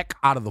the heck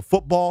out of the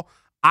football.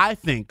 I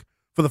think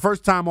for the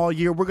first time all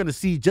year, we're going to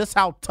see just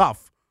how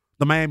tough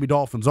the Miami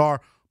Dolphins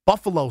are.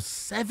 Buffalo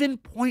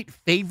 7-point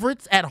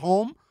favorites at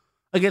home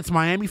against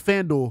Miami.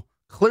 FanDuel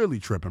clearly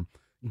tripping.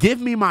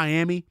 Give me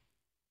Miami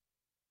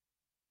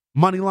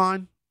money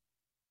line.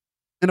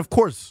 And, of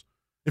course,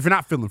 if you're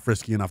not feeling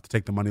frisky enough to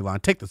take the money line,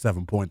 take the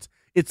 7 points.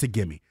 It's a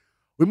gimme.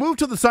 We move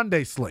to the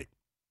Sunday slate.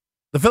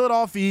 The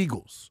Philadelphia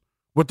Eagles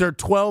with their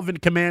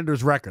 12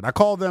 Commanders record. I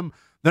call them,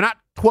 they're not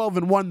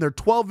 12-1, they're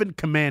 12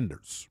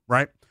 Commanders,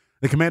 right?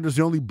 The Commanders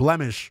the only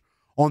blemish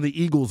on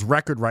the Eagles'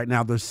 record right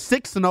now. They're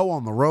 6-0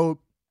 on the road.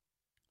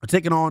 They're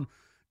taking on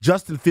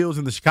Justin Fields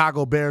and the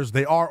Chicago Bears.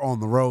 They are on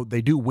the road.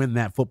 They do win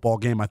that football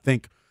game, I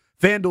think.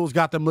 FanDuel's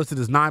got them listed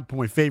as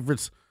 9-point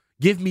favorites.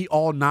 Give me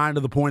all 9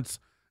 of the points.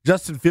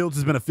 Justin Fields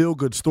has been a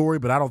feel-good story,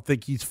 but I don't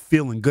think he's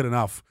feeling good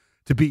enough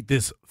to beat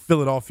this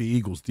Philadelphia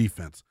Eagles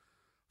defense.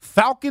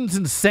 Falcons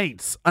and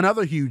Saints,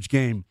 another huge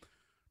game.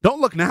 Don't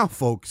look now,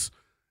 folks.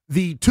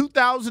 The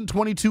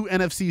 2022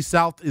 NFC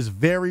South is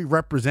very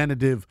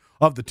representative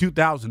of the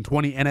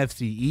 2020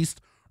 NFC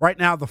East. Right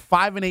now, the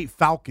 5-8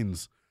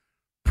 Falcons,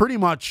 pretty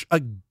much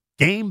a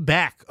game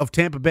back of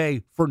Tampa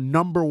Bay for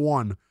number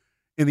 1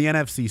 in the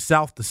NFC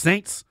South. The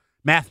Saints,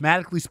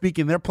 mathematically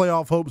speaking, their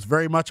playoff hopes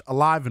very much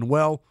alive and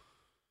well.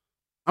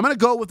 I'm going to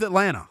go with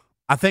Atlanta.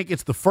 I think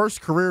it's the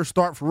first career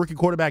start for rookie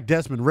quarterback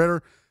Desmond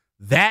Ridder.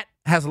 That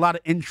has a lot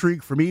of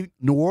intrigue for me.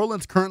 New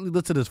Orleans currently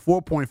listed as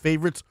 4-point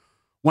favorites.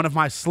 One of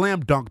my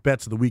slam dunk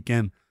bets of the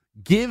weekend.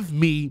 Give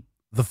me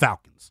the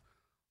Falcons.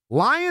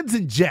 Lions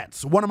and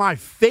Jets, one of my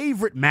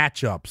favorite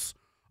matchups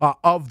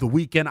of the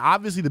weekend.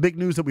 Obviously, the big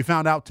news that we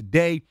found out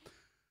today,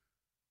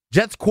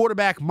 Jets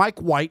quarterback Mike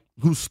White,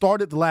 who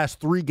started the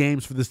last 3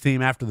 games for this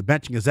team after the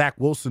benching of Zach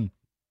Wilson,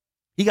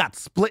 he got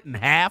split in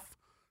half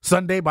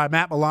Sunday by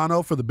Matt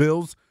Milano for the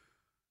Bills.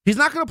 He's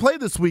not going to play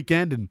this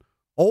weekend, and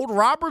old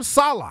Robert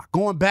Saleh,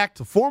 going back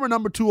to former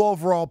number 2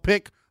 overall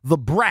pick, the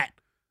brat,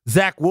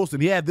 Zach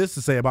Wilson. He had this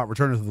to say about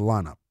returning to the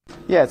lineup.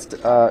 Yeah, it's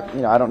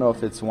I don't know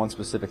if it's one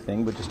specific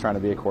thing, but just trying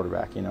to be a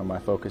quarterback. My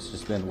focus has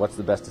just been what's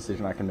the best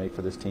decision I can make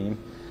for this team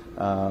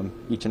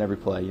each and every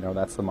play.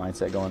 That's the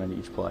mindset going into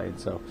each play. And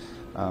so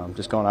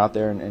just going out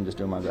there and just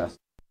doing my best.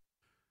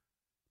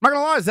 I'm not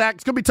going to lie, Zach,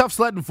 it's going to be tough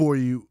sledding for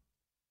you.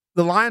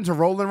 The Lions are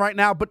rolling right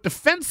now, but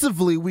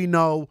defensively we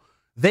know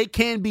they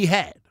can be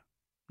had.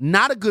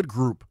 Not a good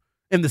group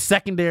in the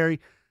secondary.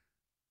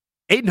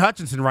 Aiden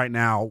Hutchinson right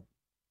now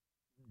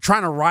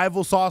trying to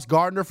rival Sauce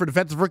Gardner for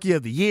Defensive Rookie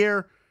of the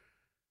Year.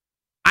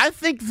 I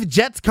think the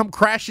Jets come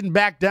crashing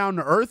back down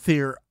to earth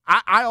here.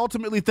 I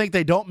ultimately think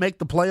they don't make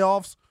the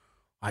playoffs.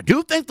 I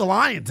do think the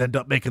Lions end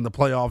up making the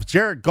playoffs.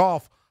 Jared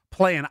Goff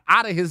playing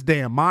out of his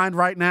damn mind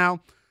right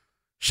now.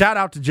 Shout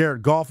out to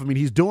Jared Goff. I mean,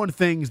 he's doing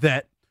things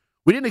that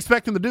we didn't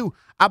expect him to do.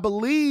 I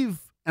believe,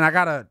 and I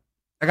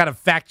gotta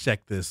fact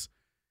check this,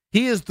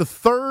 he is the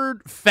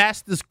 3rd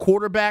fastest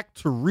quarterback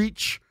to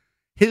reach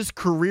his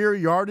career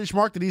yardage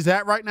mark that he's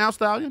at right now,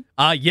 Stallion?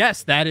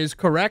 Yes, that is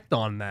correct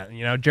on that.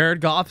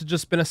 Jared Goff has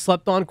just been a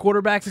slept-on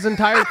quarterback his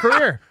entire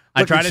career.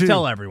 I try to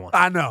tell everyone.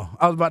 I know.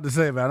 I was about to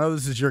say, man, I know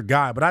this is your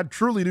guy, but I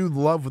truly do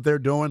love what they're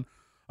doing.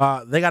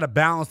 They got a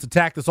balanced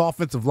attack. This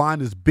offensive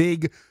line is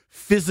big,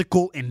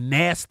 physical, and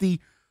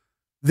nasty.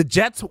 The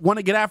Jets want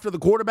to get after the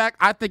quarterback.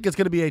 I think it's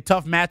going to be a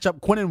tough matchup.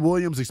 Quinnen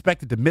Williams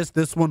expected to miss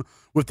this one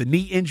with the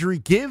knee injury.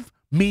 Give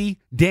me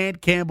Dan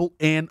Campbell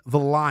and the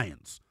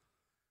Lions.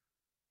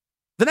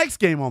 The next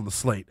game on the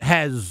slate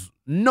has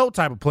no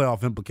type of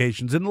playoff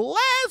implications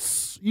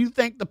unless you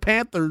think the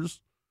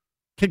Panthers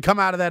can come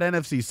out of that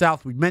NFC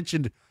South. We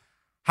mentioned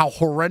how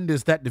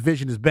horrendous that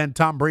division has been.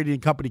 Tom Brady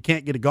and company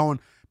can't get it going.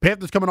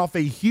 Panthers coming off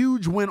a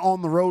huge win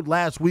on the road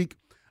last week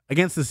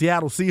against the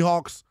Seattle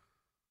Seahawks.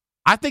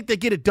 I think they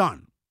get it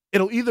done.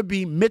 It'll either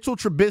be Mitchell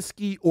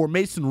Trubisky or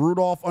Mason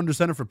Rudolph under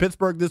center for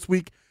Pittsburgh this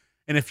week.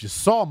 And if you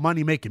saw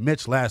Money Making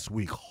Mitch last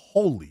week,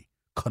 holy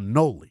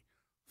cannoli.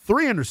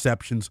 3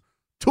 interceptions.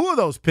 2 of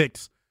those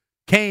picks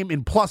came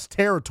in plus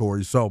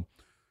territory. So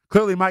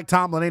clearly Mike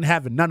Tomlin ain't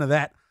having none of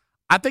that.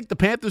 I think the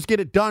Panthers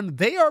get it done.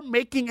 They are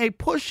making a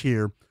push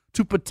here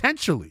to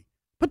potentially,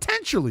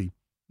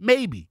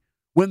 maybe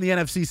win the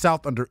NFC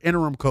South under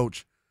interim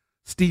coach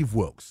Steve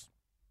Wilks.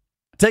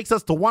 Takes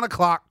us to 1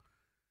 o'clock.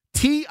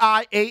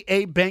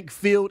 TIAA Bank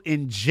Field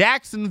in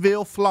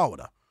Jacksonville,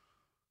 Florida.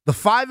 The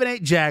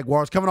 5-8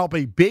 Jaguars coming off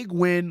a big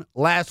win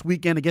last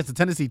weekend against the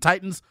Tennessee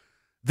Titans.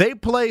 They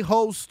play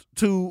host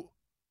to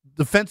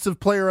Defensive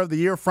Player of the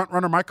Year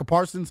frontrunner Micah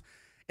Parsons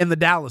and the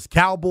Dallas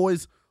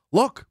Cowboys.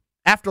 Look,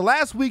 after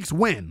last week's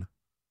win,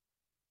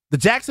 the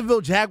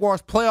Jacksonville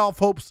Jaguars' playoff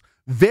hopes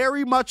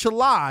very much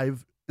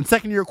alive, and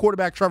second-year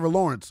quarterback Trevor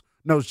Lawrence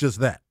knows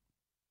just that.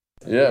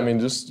 Yeah, I mean,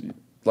 just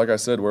like I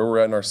said, where we're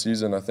at in our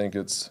season, I think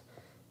it's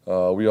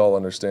we all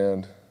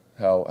understand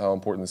how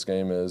important this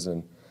game is,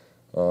 and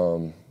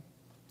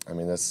I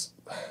mean, that's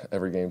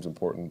every game's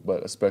important,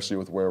 but especially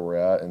with where we're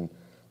at, and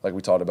like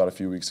we talked about a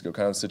few weeks ago,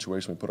 kind of the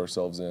situation we put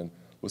ourselves in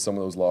with some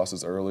of those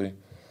losses early.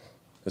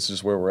 It's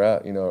just where we're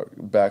at,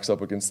 backs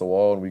up against the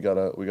wall, and we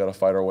gotta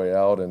fight our way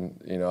out, and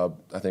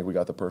I think we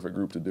got the perfect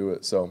group to do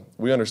it. So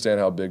we understand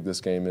how big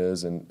this game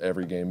is, and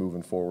every game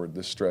moving forward,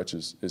 this stretch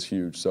is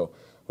huge. So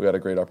we got a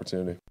great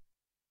opportunity.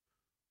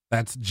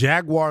 That's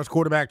Jaguars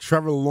quarterback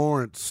Trevor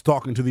Lawrence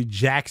talking to the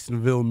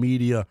Jacksonville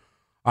media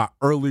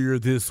earlier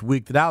this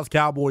week. The Dallas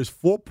Cowboys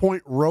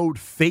 4-point road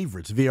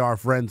favorites via our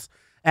friends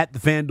at the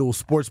FanDuel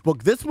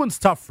Sportsbook. This one's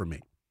tough for me.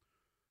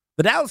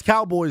 The Dallas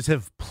Cowboys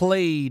have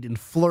played and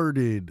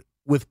flirted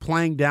with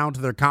playing down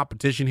to their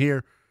competition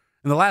here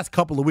in the last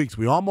couple of weeks.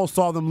 We almost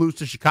saw them lose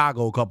to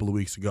Chicago a couple of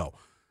weeks ago.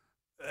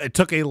 It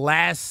took a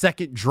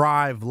last-second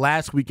drive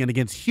last weekend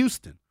against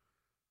Houston.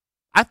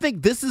 I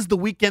think this is the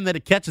weekend that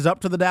it catches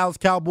up to the Dallas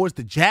Cowboys.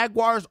 The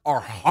Jaguars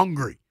are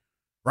hungry,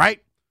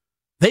 right?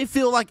 They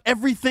feel like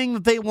everything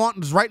that they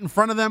want is right in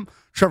front of them.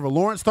 Trevor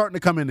Lawrence starting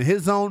to come into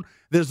his own.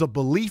 There's a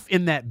belief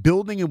in that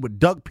building and with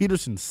Doug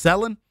Peterson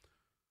selling.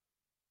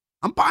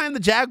 I'm buying the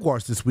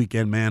Jaguars this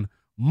weekend, man.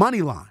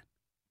 Money line.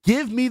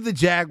 Give me the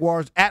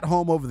Jaguars at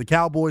home over the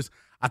Cowboys.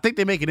 I think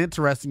they make it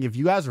interesting. If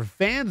you guys are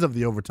fans of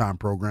the overtime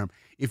program,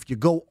 if you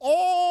go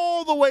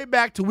all the way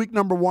back to week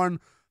number 1,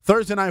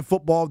 Thursday Night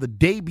Football, the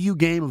debut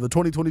game of the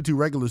 2022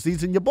 regular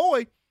season, your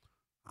boy,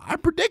 I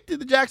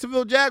predicted the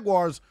Jacksonville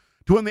Jaguars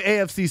to win the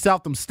AFC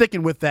South. I'm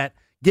sticking with that.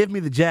 Give me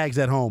the Jags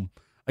at home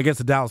against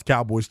the Dallas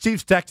Cowboys.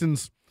 Chiefs,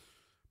 Texans,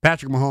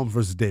 Patrick Mahomes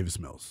versus Davis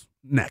Mills.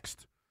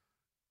 Next.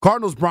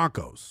 Cardinals,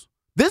 Broncos.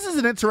 This is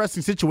an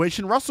interesting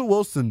situation. Russell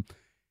Wilson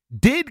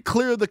did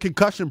clear the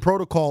concussion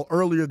protocol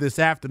earlier this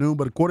afternoon,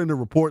 but according to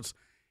reports,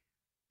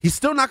 he's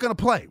still not going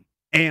to play.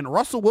 And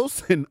Russell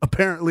Wilson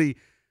apparently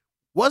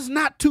was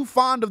not too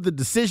fond of the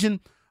decision.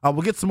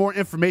 We'll get some more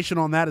information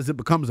on that as it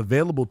becomes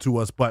available to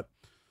us. But,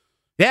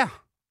 yeah,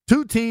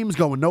 2 teams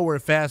going nowhere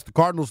fast. The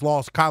Cardinals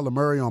lost Kyler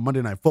Murray on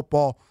Monday Night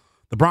Football.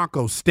 The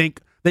Broncos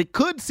stink. They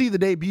could see the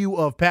debut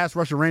of pass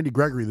rusher Randy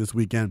Gregory this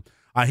weekend.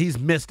 He's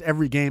missed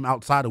every game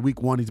outside of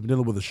week 1. He's been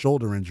dealing with a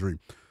shoulder injury.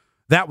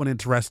 That one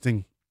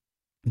interesting.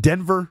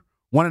 Denver,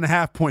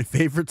 1.5-point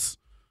favorites.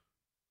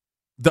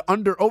 The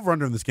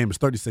over-under in this game is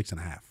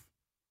 36.5.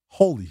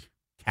 Holy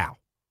cow.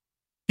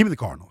 Give me the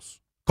Cardinals.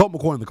 Colt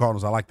McCoy and the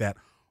Cardinals. I like that.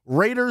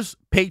 Raiders,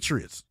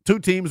 Patriots. 2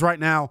 teams right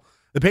now.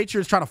 The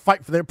Patriots trying to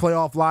fight for their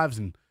playoff lives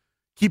and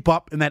keep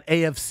up in that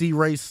AFC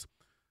race.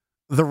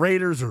 The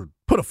Raiders are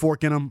put a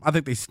fork in them. I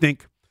think they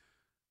stink.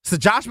 It's the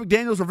Josh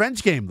McDaniels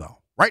revenge game, though.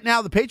 Right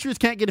now, the Patriots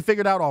can't get it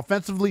figured out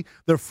offensively.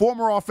 Their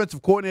former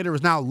offensive coordinator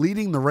is now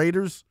leading the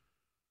Raiders.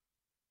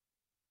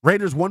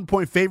 Raiders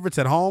 1-point favorites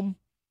at home.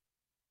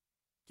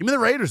 Give me the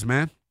Raiders,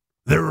 man.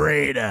 The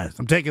Raiders.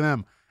 I'm taking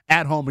them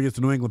at home against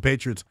the New England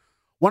Patriots.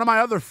 One of my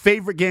other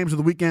favorite games of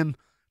the weekend,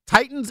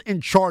 Titans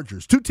and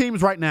Chargers. 2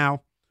 teams right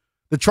now.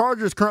 The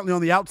Chargers currently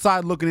on the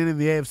outside looking in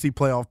the AFC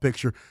playoff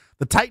picture.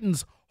 The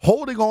Titans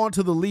holding on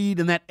to the lead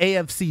in that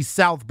AFC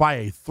South by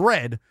a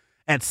thread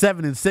at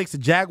 7-6. The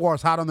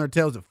Jaguars hot on their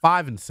tails at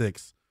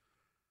 5-6.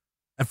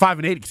 At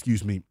 5-8,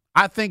 excuse me.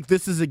 I think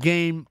this is a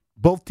game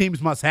both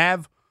teams must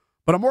have,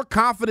 but I'm more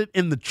confident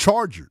in the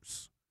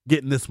Chargers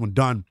getting this one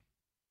done.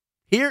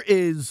 Here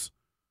is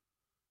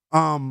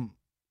the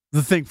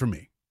thing for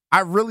me. I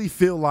really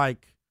feel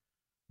like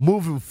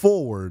moving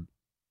forward,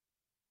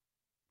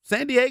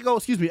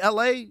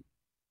 LA,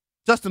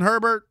 Justin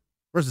Herbert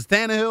versus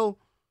Tannehill.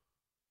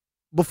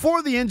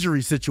 Before the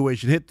injury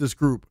situation hit this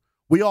group,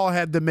 we all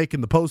had them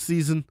making the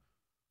postseason.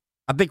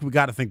 I think we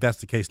got to think that's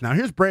the case. Now,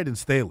 here's Brandon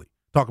Staley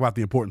talk about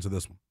the importance of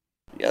this one.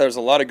 Yeah, there's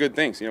a lot of good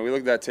things. We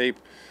looked at that tape.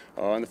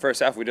 In the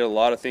first half, we did a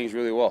lot of things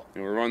really well.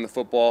 We were running the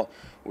football.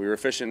 We were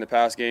efficient in the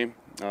pass game.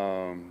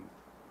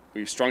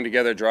 We strung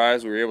together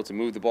drives. We were able to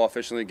move the ball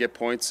efficiently, get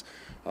points.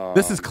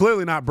 This is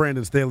clearly not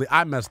Brandon Staley.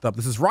 I messed up.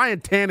 This is Ryan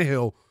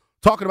Tannehill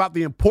talking about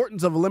the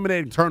importance of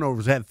eliminating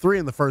turnovers. Had 3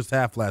 in the first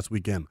half last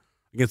weekend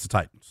against the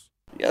Titans.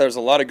 Yeah, there's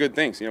a lot of good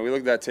things. We looked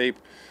at that tape.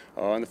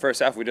 In the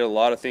first half, we did a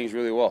lot of things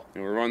really well.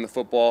 We were running the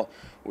football.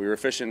 We were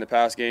efficient in the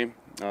pass game.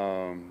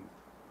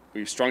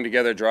 We strung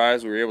together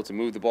drives. We were able to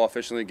move the ball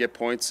efficiently, get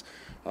points.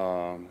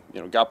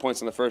 Got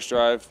points on the first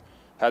drive,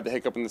 had the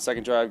hiccup in the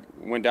second drive,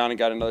 went down and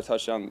got another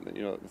touchdown,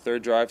 the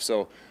third drive.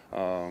 So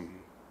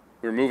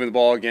we were moving the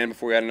ball again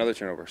before we had another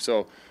turnover.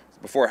 So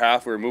before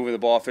half, we were moving the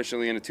ball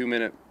efficiently in a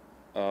 2-minute.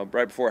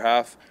 Right before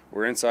half,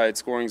 we're inside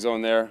scoring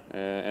zone there,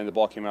 and the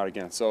ball came out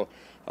again. So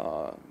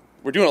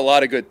we're doing a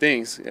lot of good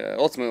things.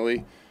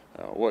 Ultimately,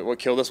 what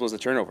killed us was the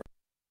turnover.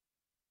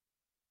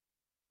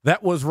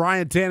 That was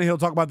Ryan Tannehill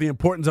talking about the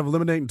importance of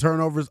eliminating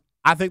turnovers.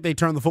 I think they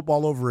turned the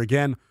football over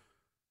again.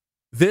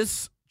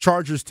 This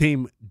Chargers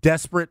team,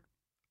 desperate.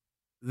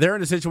 They're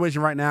in a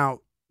situation right now,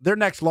 their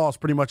next loss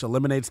pretty much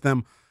eliminates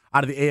them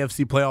out of the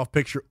AFC playoff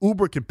picture.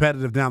 Uber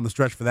competitive down the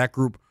stretch for that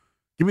group.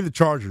 Give me the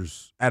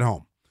Chargers at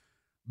home.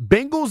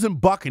 Bengals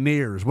and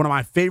Buccaneers, one of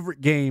my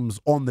favorite games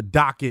on the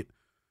docket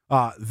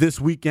this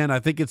weekend. I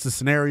think it's a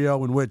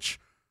scenario in which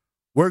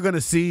we're going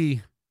to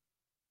see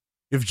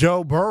if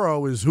Joe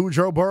Burrow is who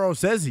Joe Burrow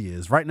says he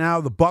is. Right now,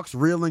 the Bucs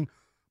reeling,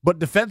 but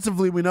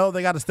defensively, we know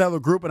they got a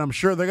stellar group, and I'm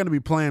sure they're going to be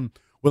playing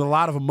with a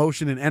lot of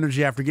emotion and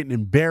energy after getting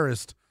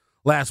embarrassed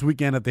last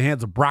weekend at the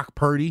hands of Brock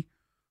Purdy.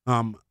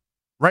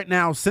 Right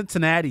now,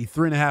 Cincinnati,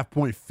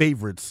 3.5-point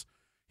favorites.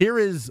 Here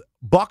is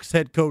Bucs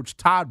head coach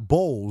Todd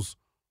Bowles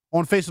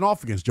on facing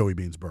off against Joey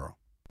Beans Burrow.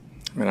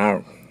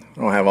 I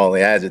don't have all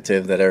the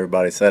adjectives that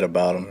everybody said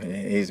about him.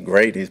 He's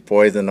great. He's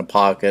poised in the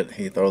pocket.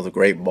 He throws a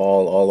great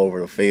ball all over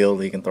the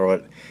field. He can throw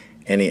it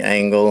any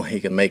angle. He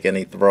can make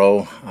any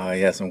throw. He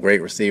has some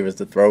great receivers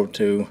to throw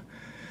to.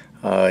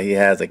 He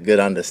has a good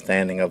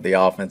understanding of the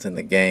offense in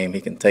the game.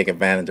 He can take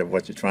advantage of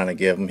what you're trying to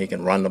give him. He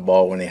can run the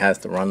ball when he has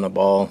to run the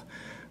ball.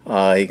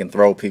 He can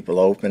throw people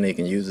open. He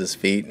can use his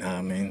feet.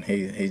 I mean,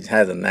 he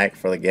has a knack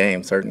for the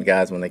game. Certain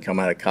guys, when they come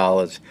out of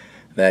college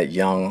that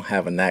young,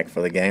 have a knack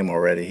for the game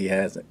already. He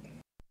has it.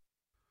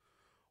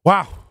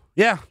 Wow.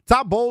 Yeah.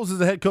 Todd Bowles is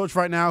the head coach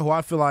right now who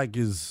I feel like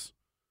is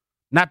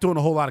not doing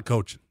a whole lot of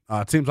coaching.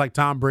 It seems like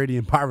Tom Brady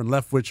and Byron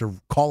Leftwich are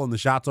calling the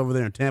shots over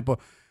there in Tampa.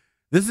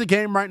 This is a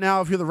game right now,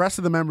 if you're the rest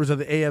of the members of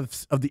the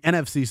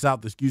NFC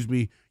South,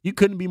 you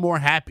couldn't be more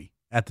happy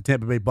at the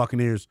Tampa Bay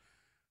Buccaneers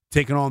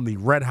taking on the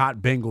red-hot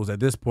Bengals at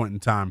this point in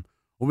time.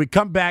 When we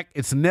come back,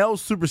 it's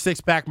Nell's Super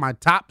Six-Pack, my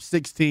top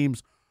 6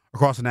 teams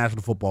across the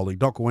National Football League.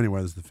 Don't go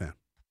anywhere. This is The Fan.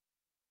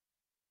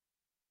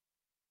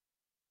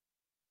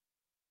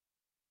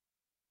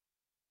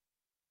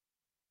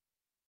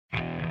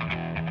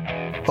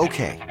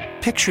 Okay,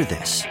 picture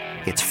this.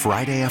 It's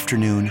Friday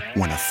afternoon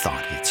when a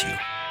thought hits you.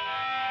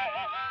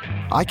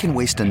 I can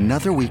waste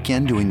another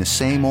weekend doing the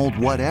same old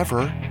whatever,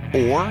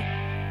 or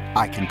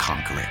I can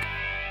conquer it.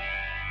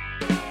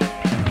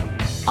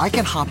 I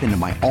can hop into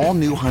my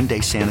all-new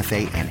Hyundai Santa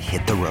Fe and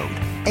hit the road.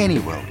 Any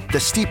road. The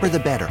steeper, the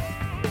better.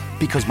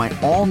 Because my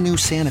all-new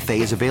Santa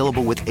Fe is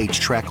available with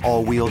H-Track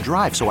all-wheel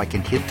drive, so I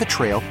can hit the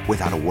trail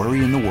without a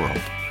worry in the world.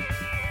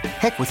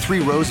 Heck, with 3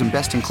 rows and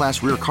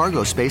best-in-class rear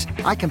cargo space,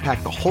 I can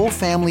pack the whole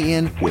family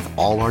in with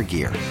all our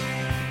gear.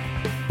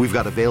 We've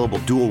got available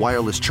dual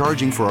wireless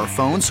charging for our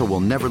phones, so we'll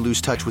never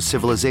lose touch with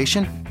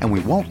civilization, and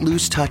we won't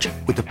lose touch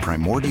with the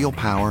primordial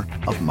power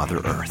of Mother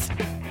Earth.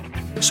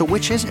 So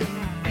which is it?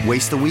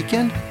 Waste the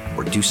weekend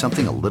or do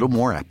something a little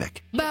more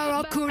epic?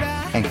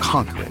 And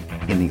conquer it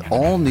in the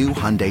all-new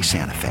Hyundai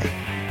Santa Fe.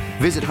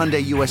 Visit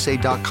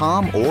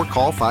HyundaiUSA.com or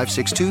call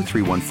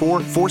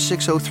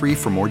 562-314-4603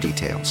 for more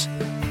details.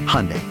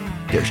 Hyundai,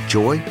 there's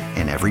joy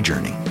in every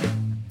journey.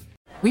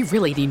 We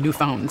really need new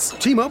phones.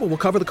 T-Mobile will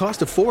cover the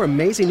cost of 4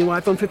 amazing new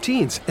iPhone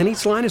 15s, and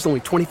each line is only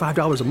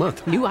 $25 a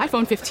month. New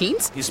iPhone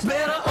 15s? It's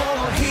better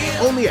over here.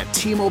 Only at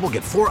T-Mobile,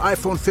 get 4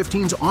 iPhone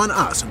 15s on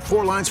us and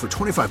 4 lines for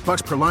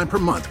 $25 per line per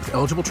month with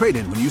eligible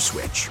trade-in when you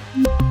switch.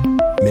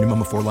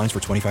 Minimum of 4 lines for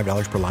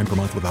 $25 per line per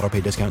month with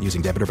autopay discount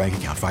using debit or bank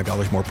account.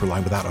 $5 more per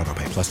line without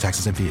autopay, plus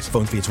taxes and fees.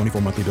 Phone fee at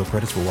 24 monthly bill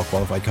credits for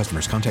well-qualified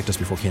customers. Contact us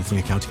before canceling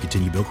account to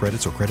continue bill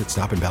credits or credit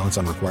stop and balance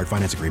on required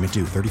finance agreement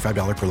due.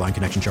 $35 per line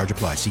connection charge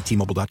applies. See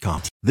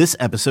T-Mobile.com. This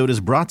episode is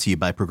brought to you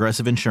by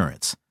Progressive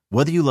Insurance.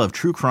 Whether you love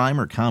true crime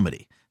or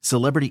comedy,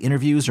 celebrity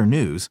interviews or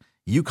news,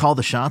 you call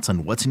the shots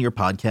on what's in your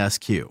podcast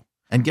queue.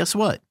 And guess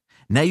what?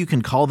 Now you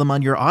can call them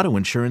on your auto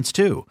insurance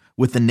too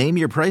with the Name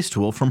Your Price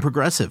tool from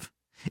Progressive.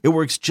 It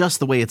works just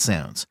the way it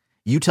sounds.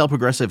 You tell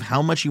Progressive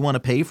how much you want to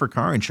pay for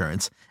car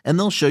insurance, and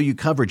they'll show you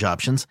coverage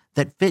options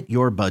that fit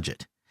your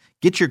budget.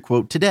 Get your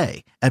quote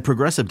today at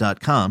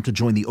Progressive.com to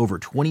join the over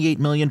 28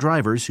 million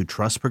drivers who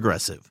trust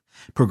Progressive.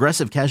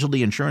 Progressive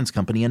Casualty Insurance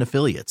Company and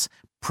Affiliates.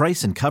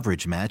 Price and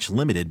coverage match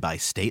limited by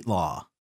state law.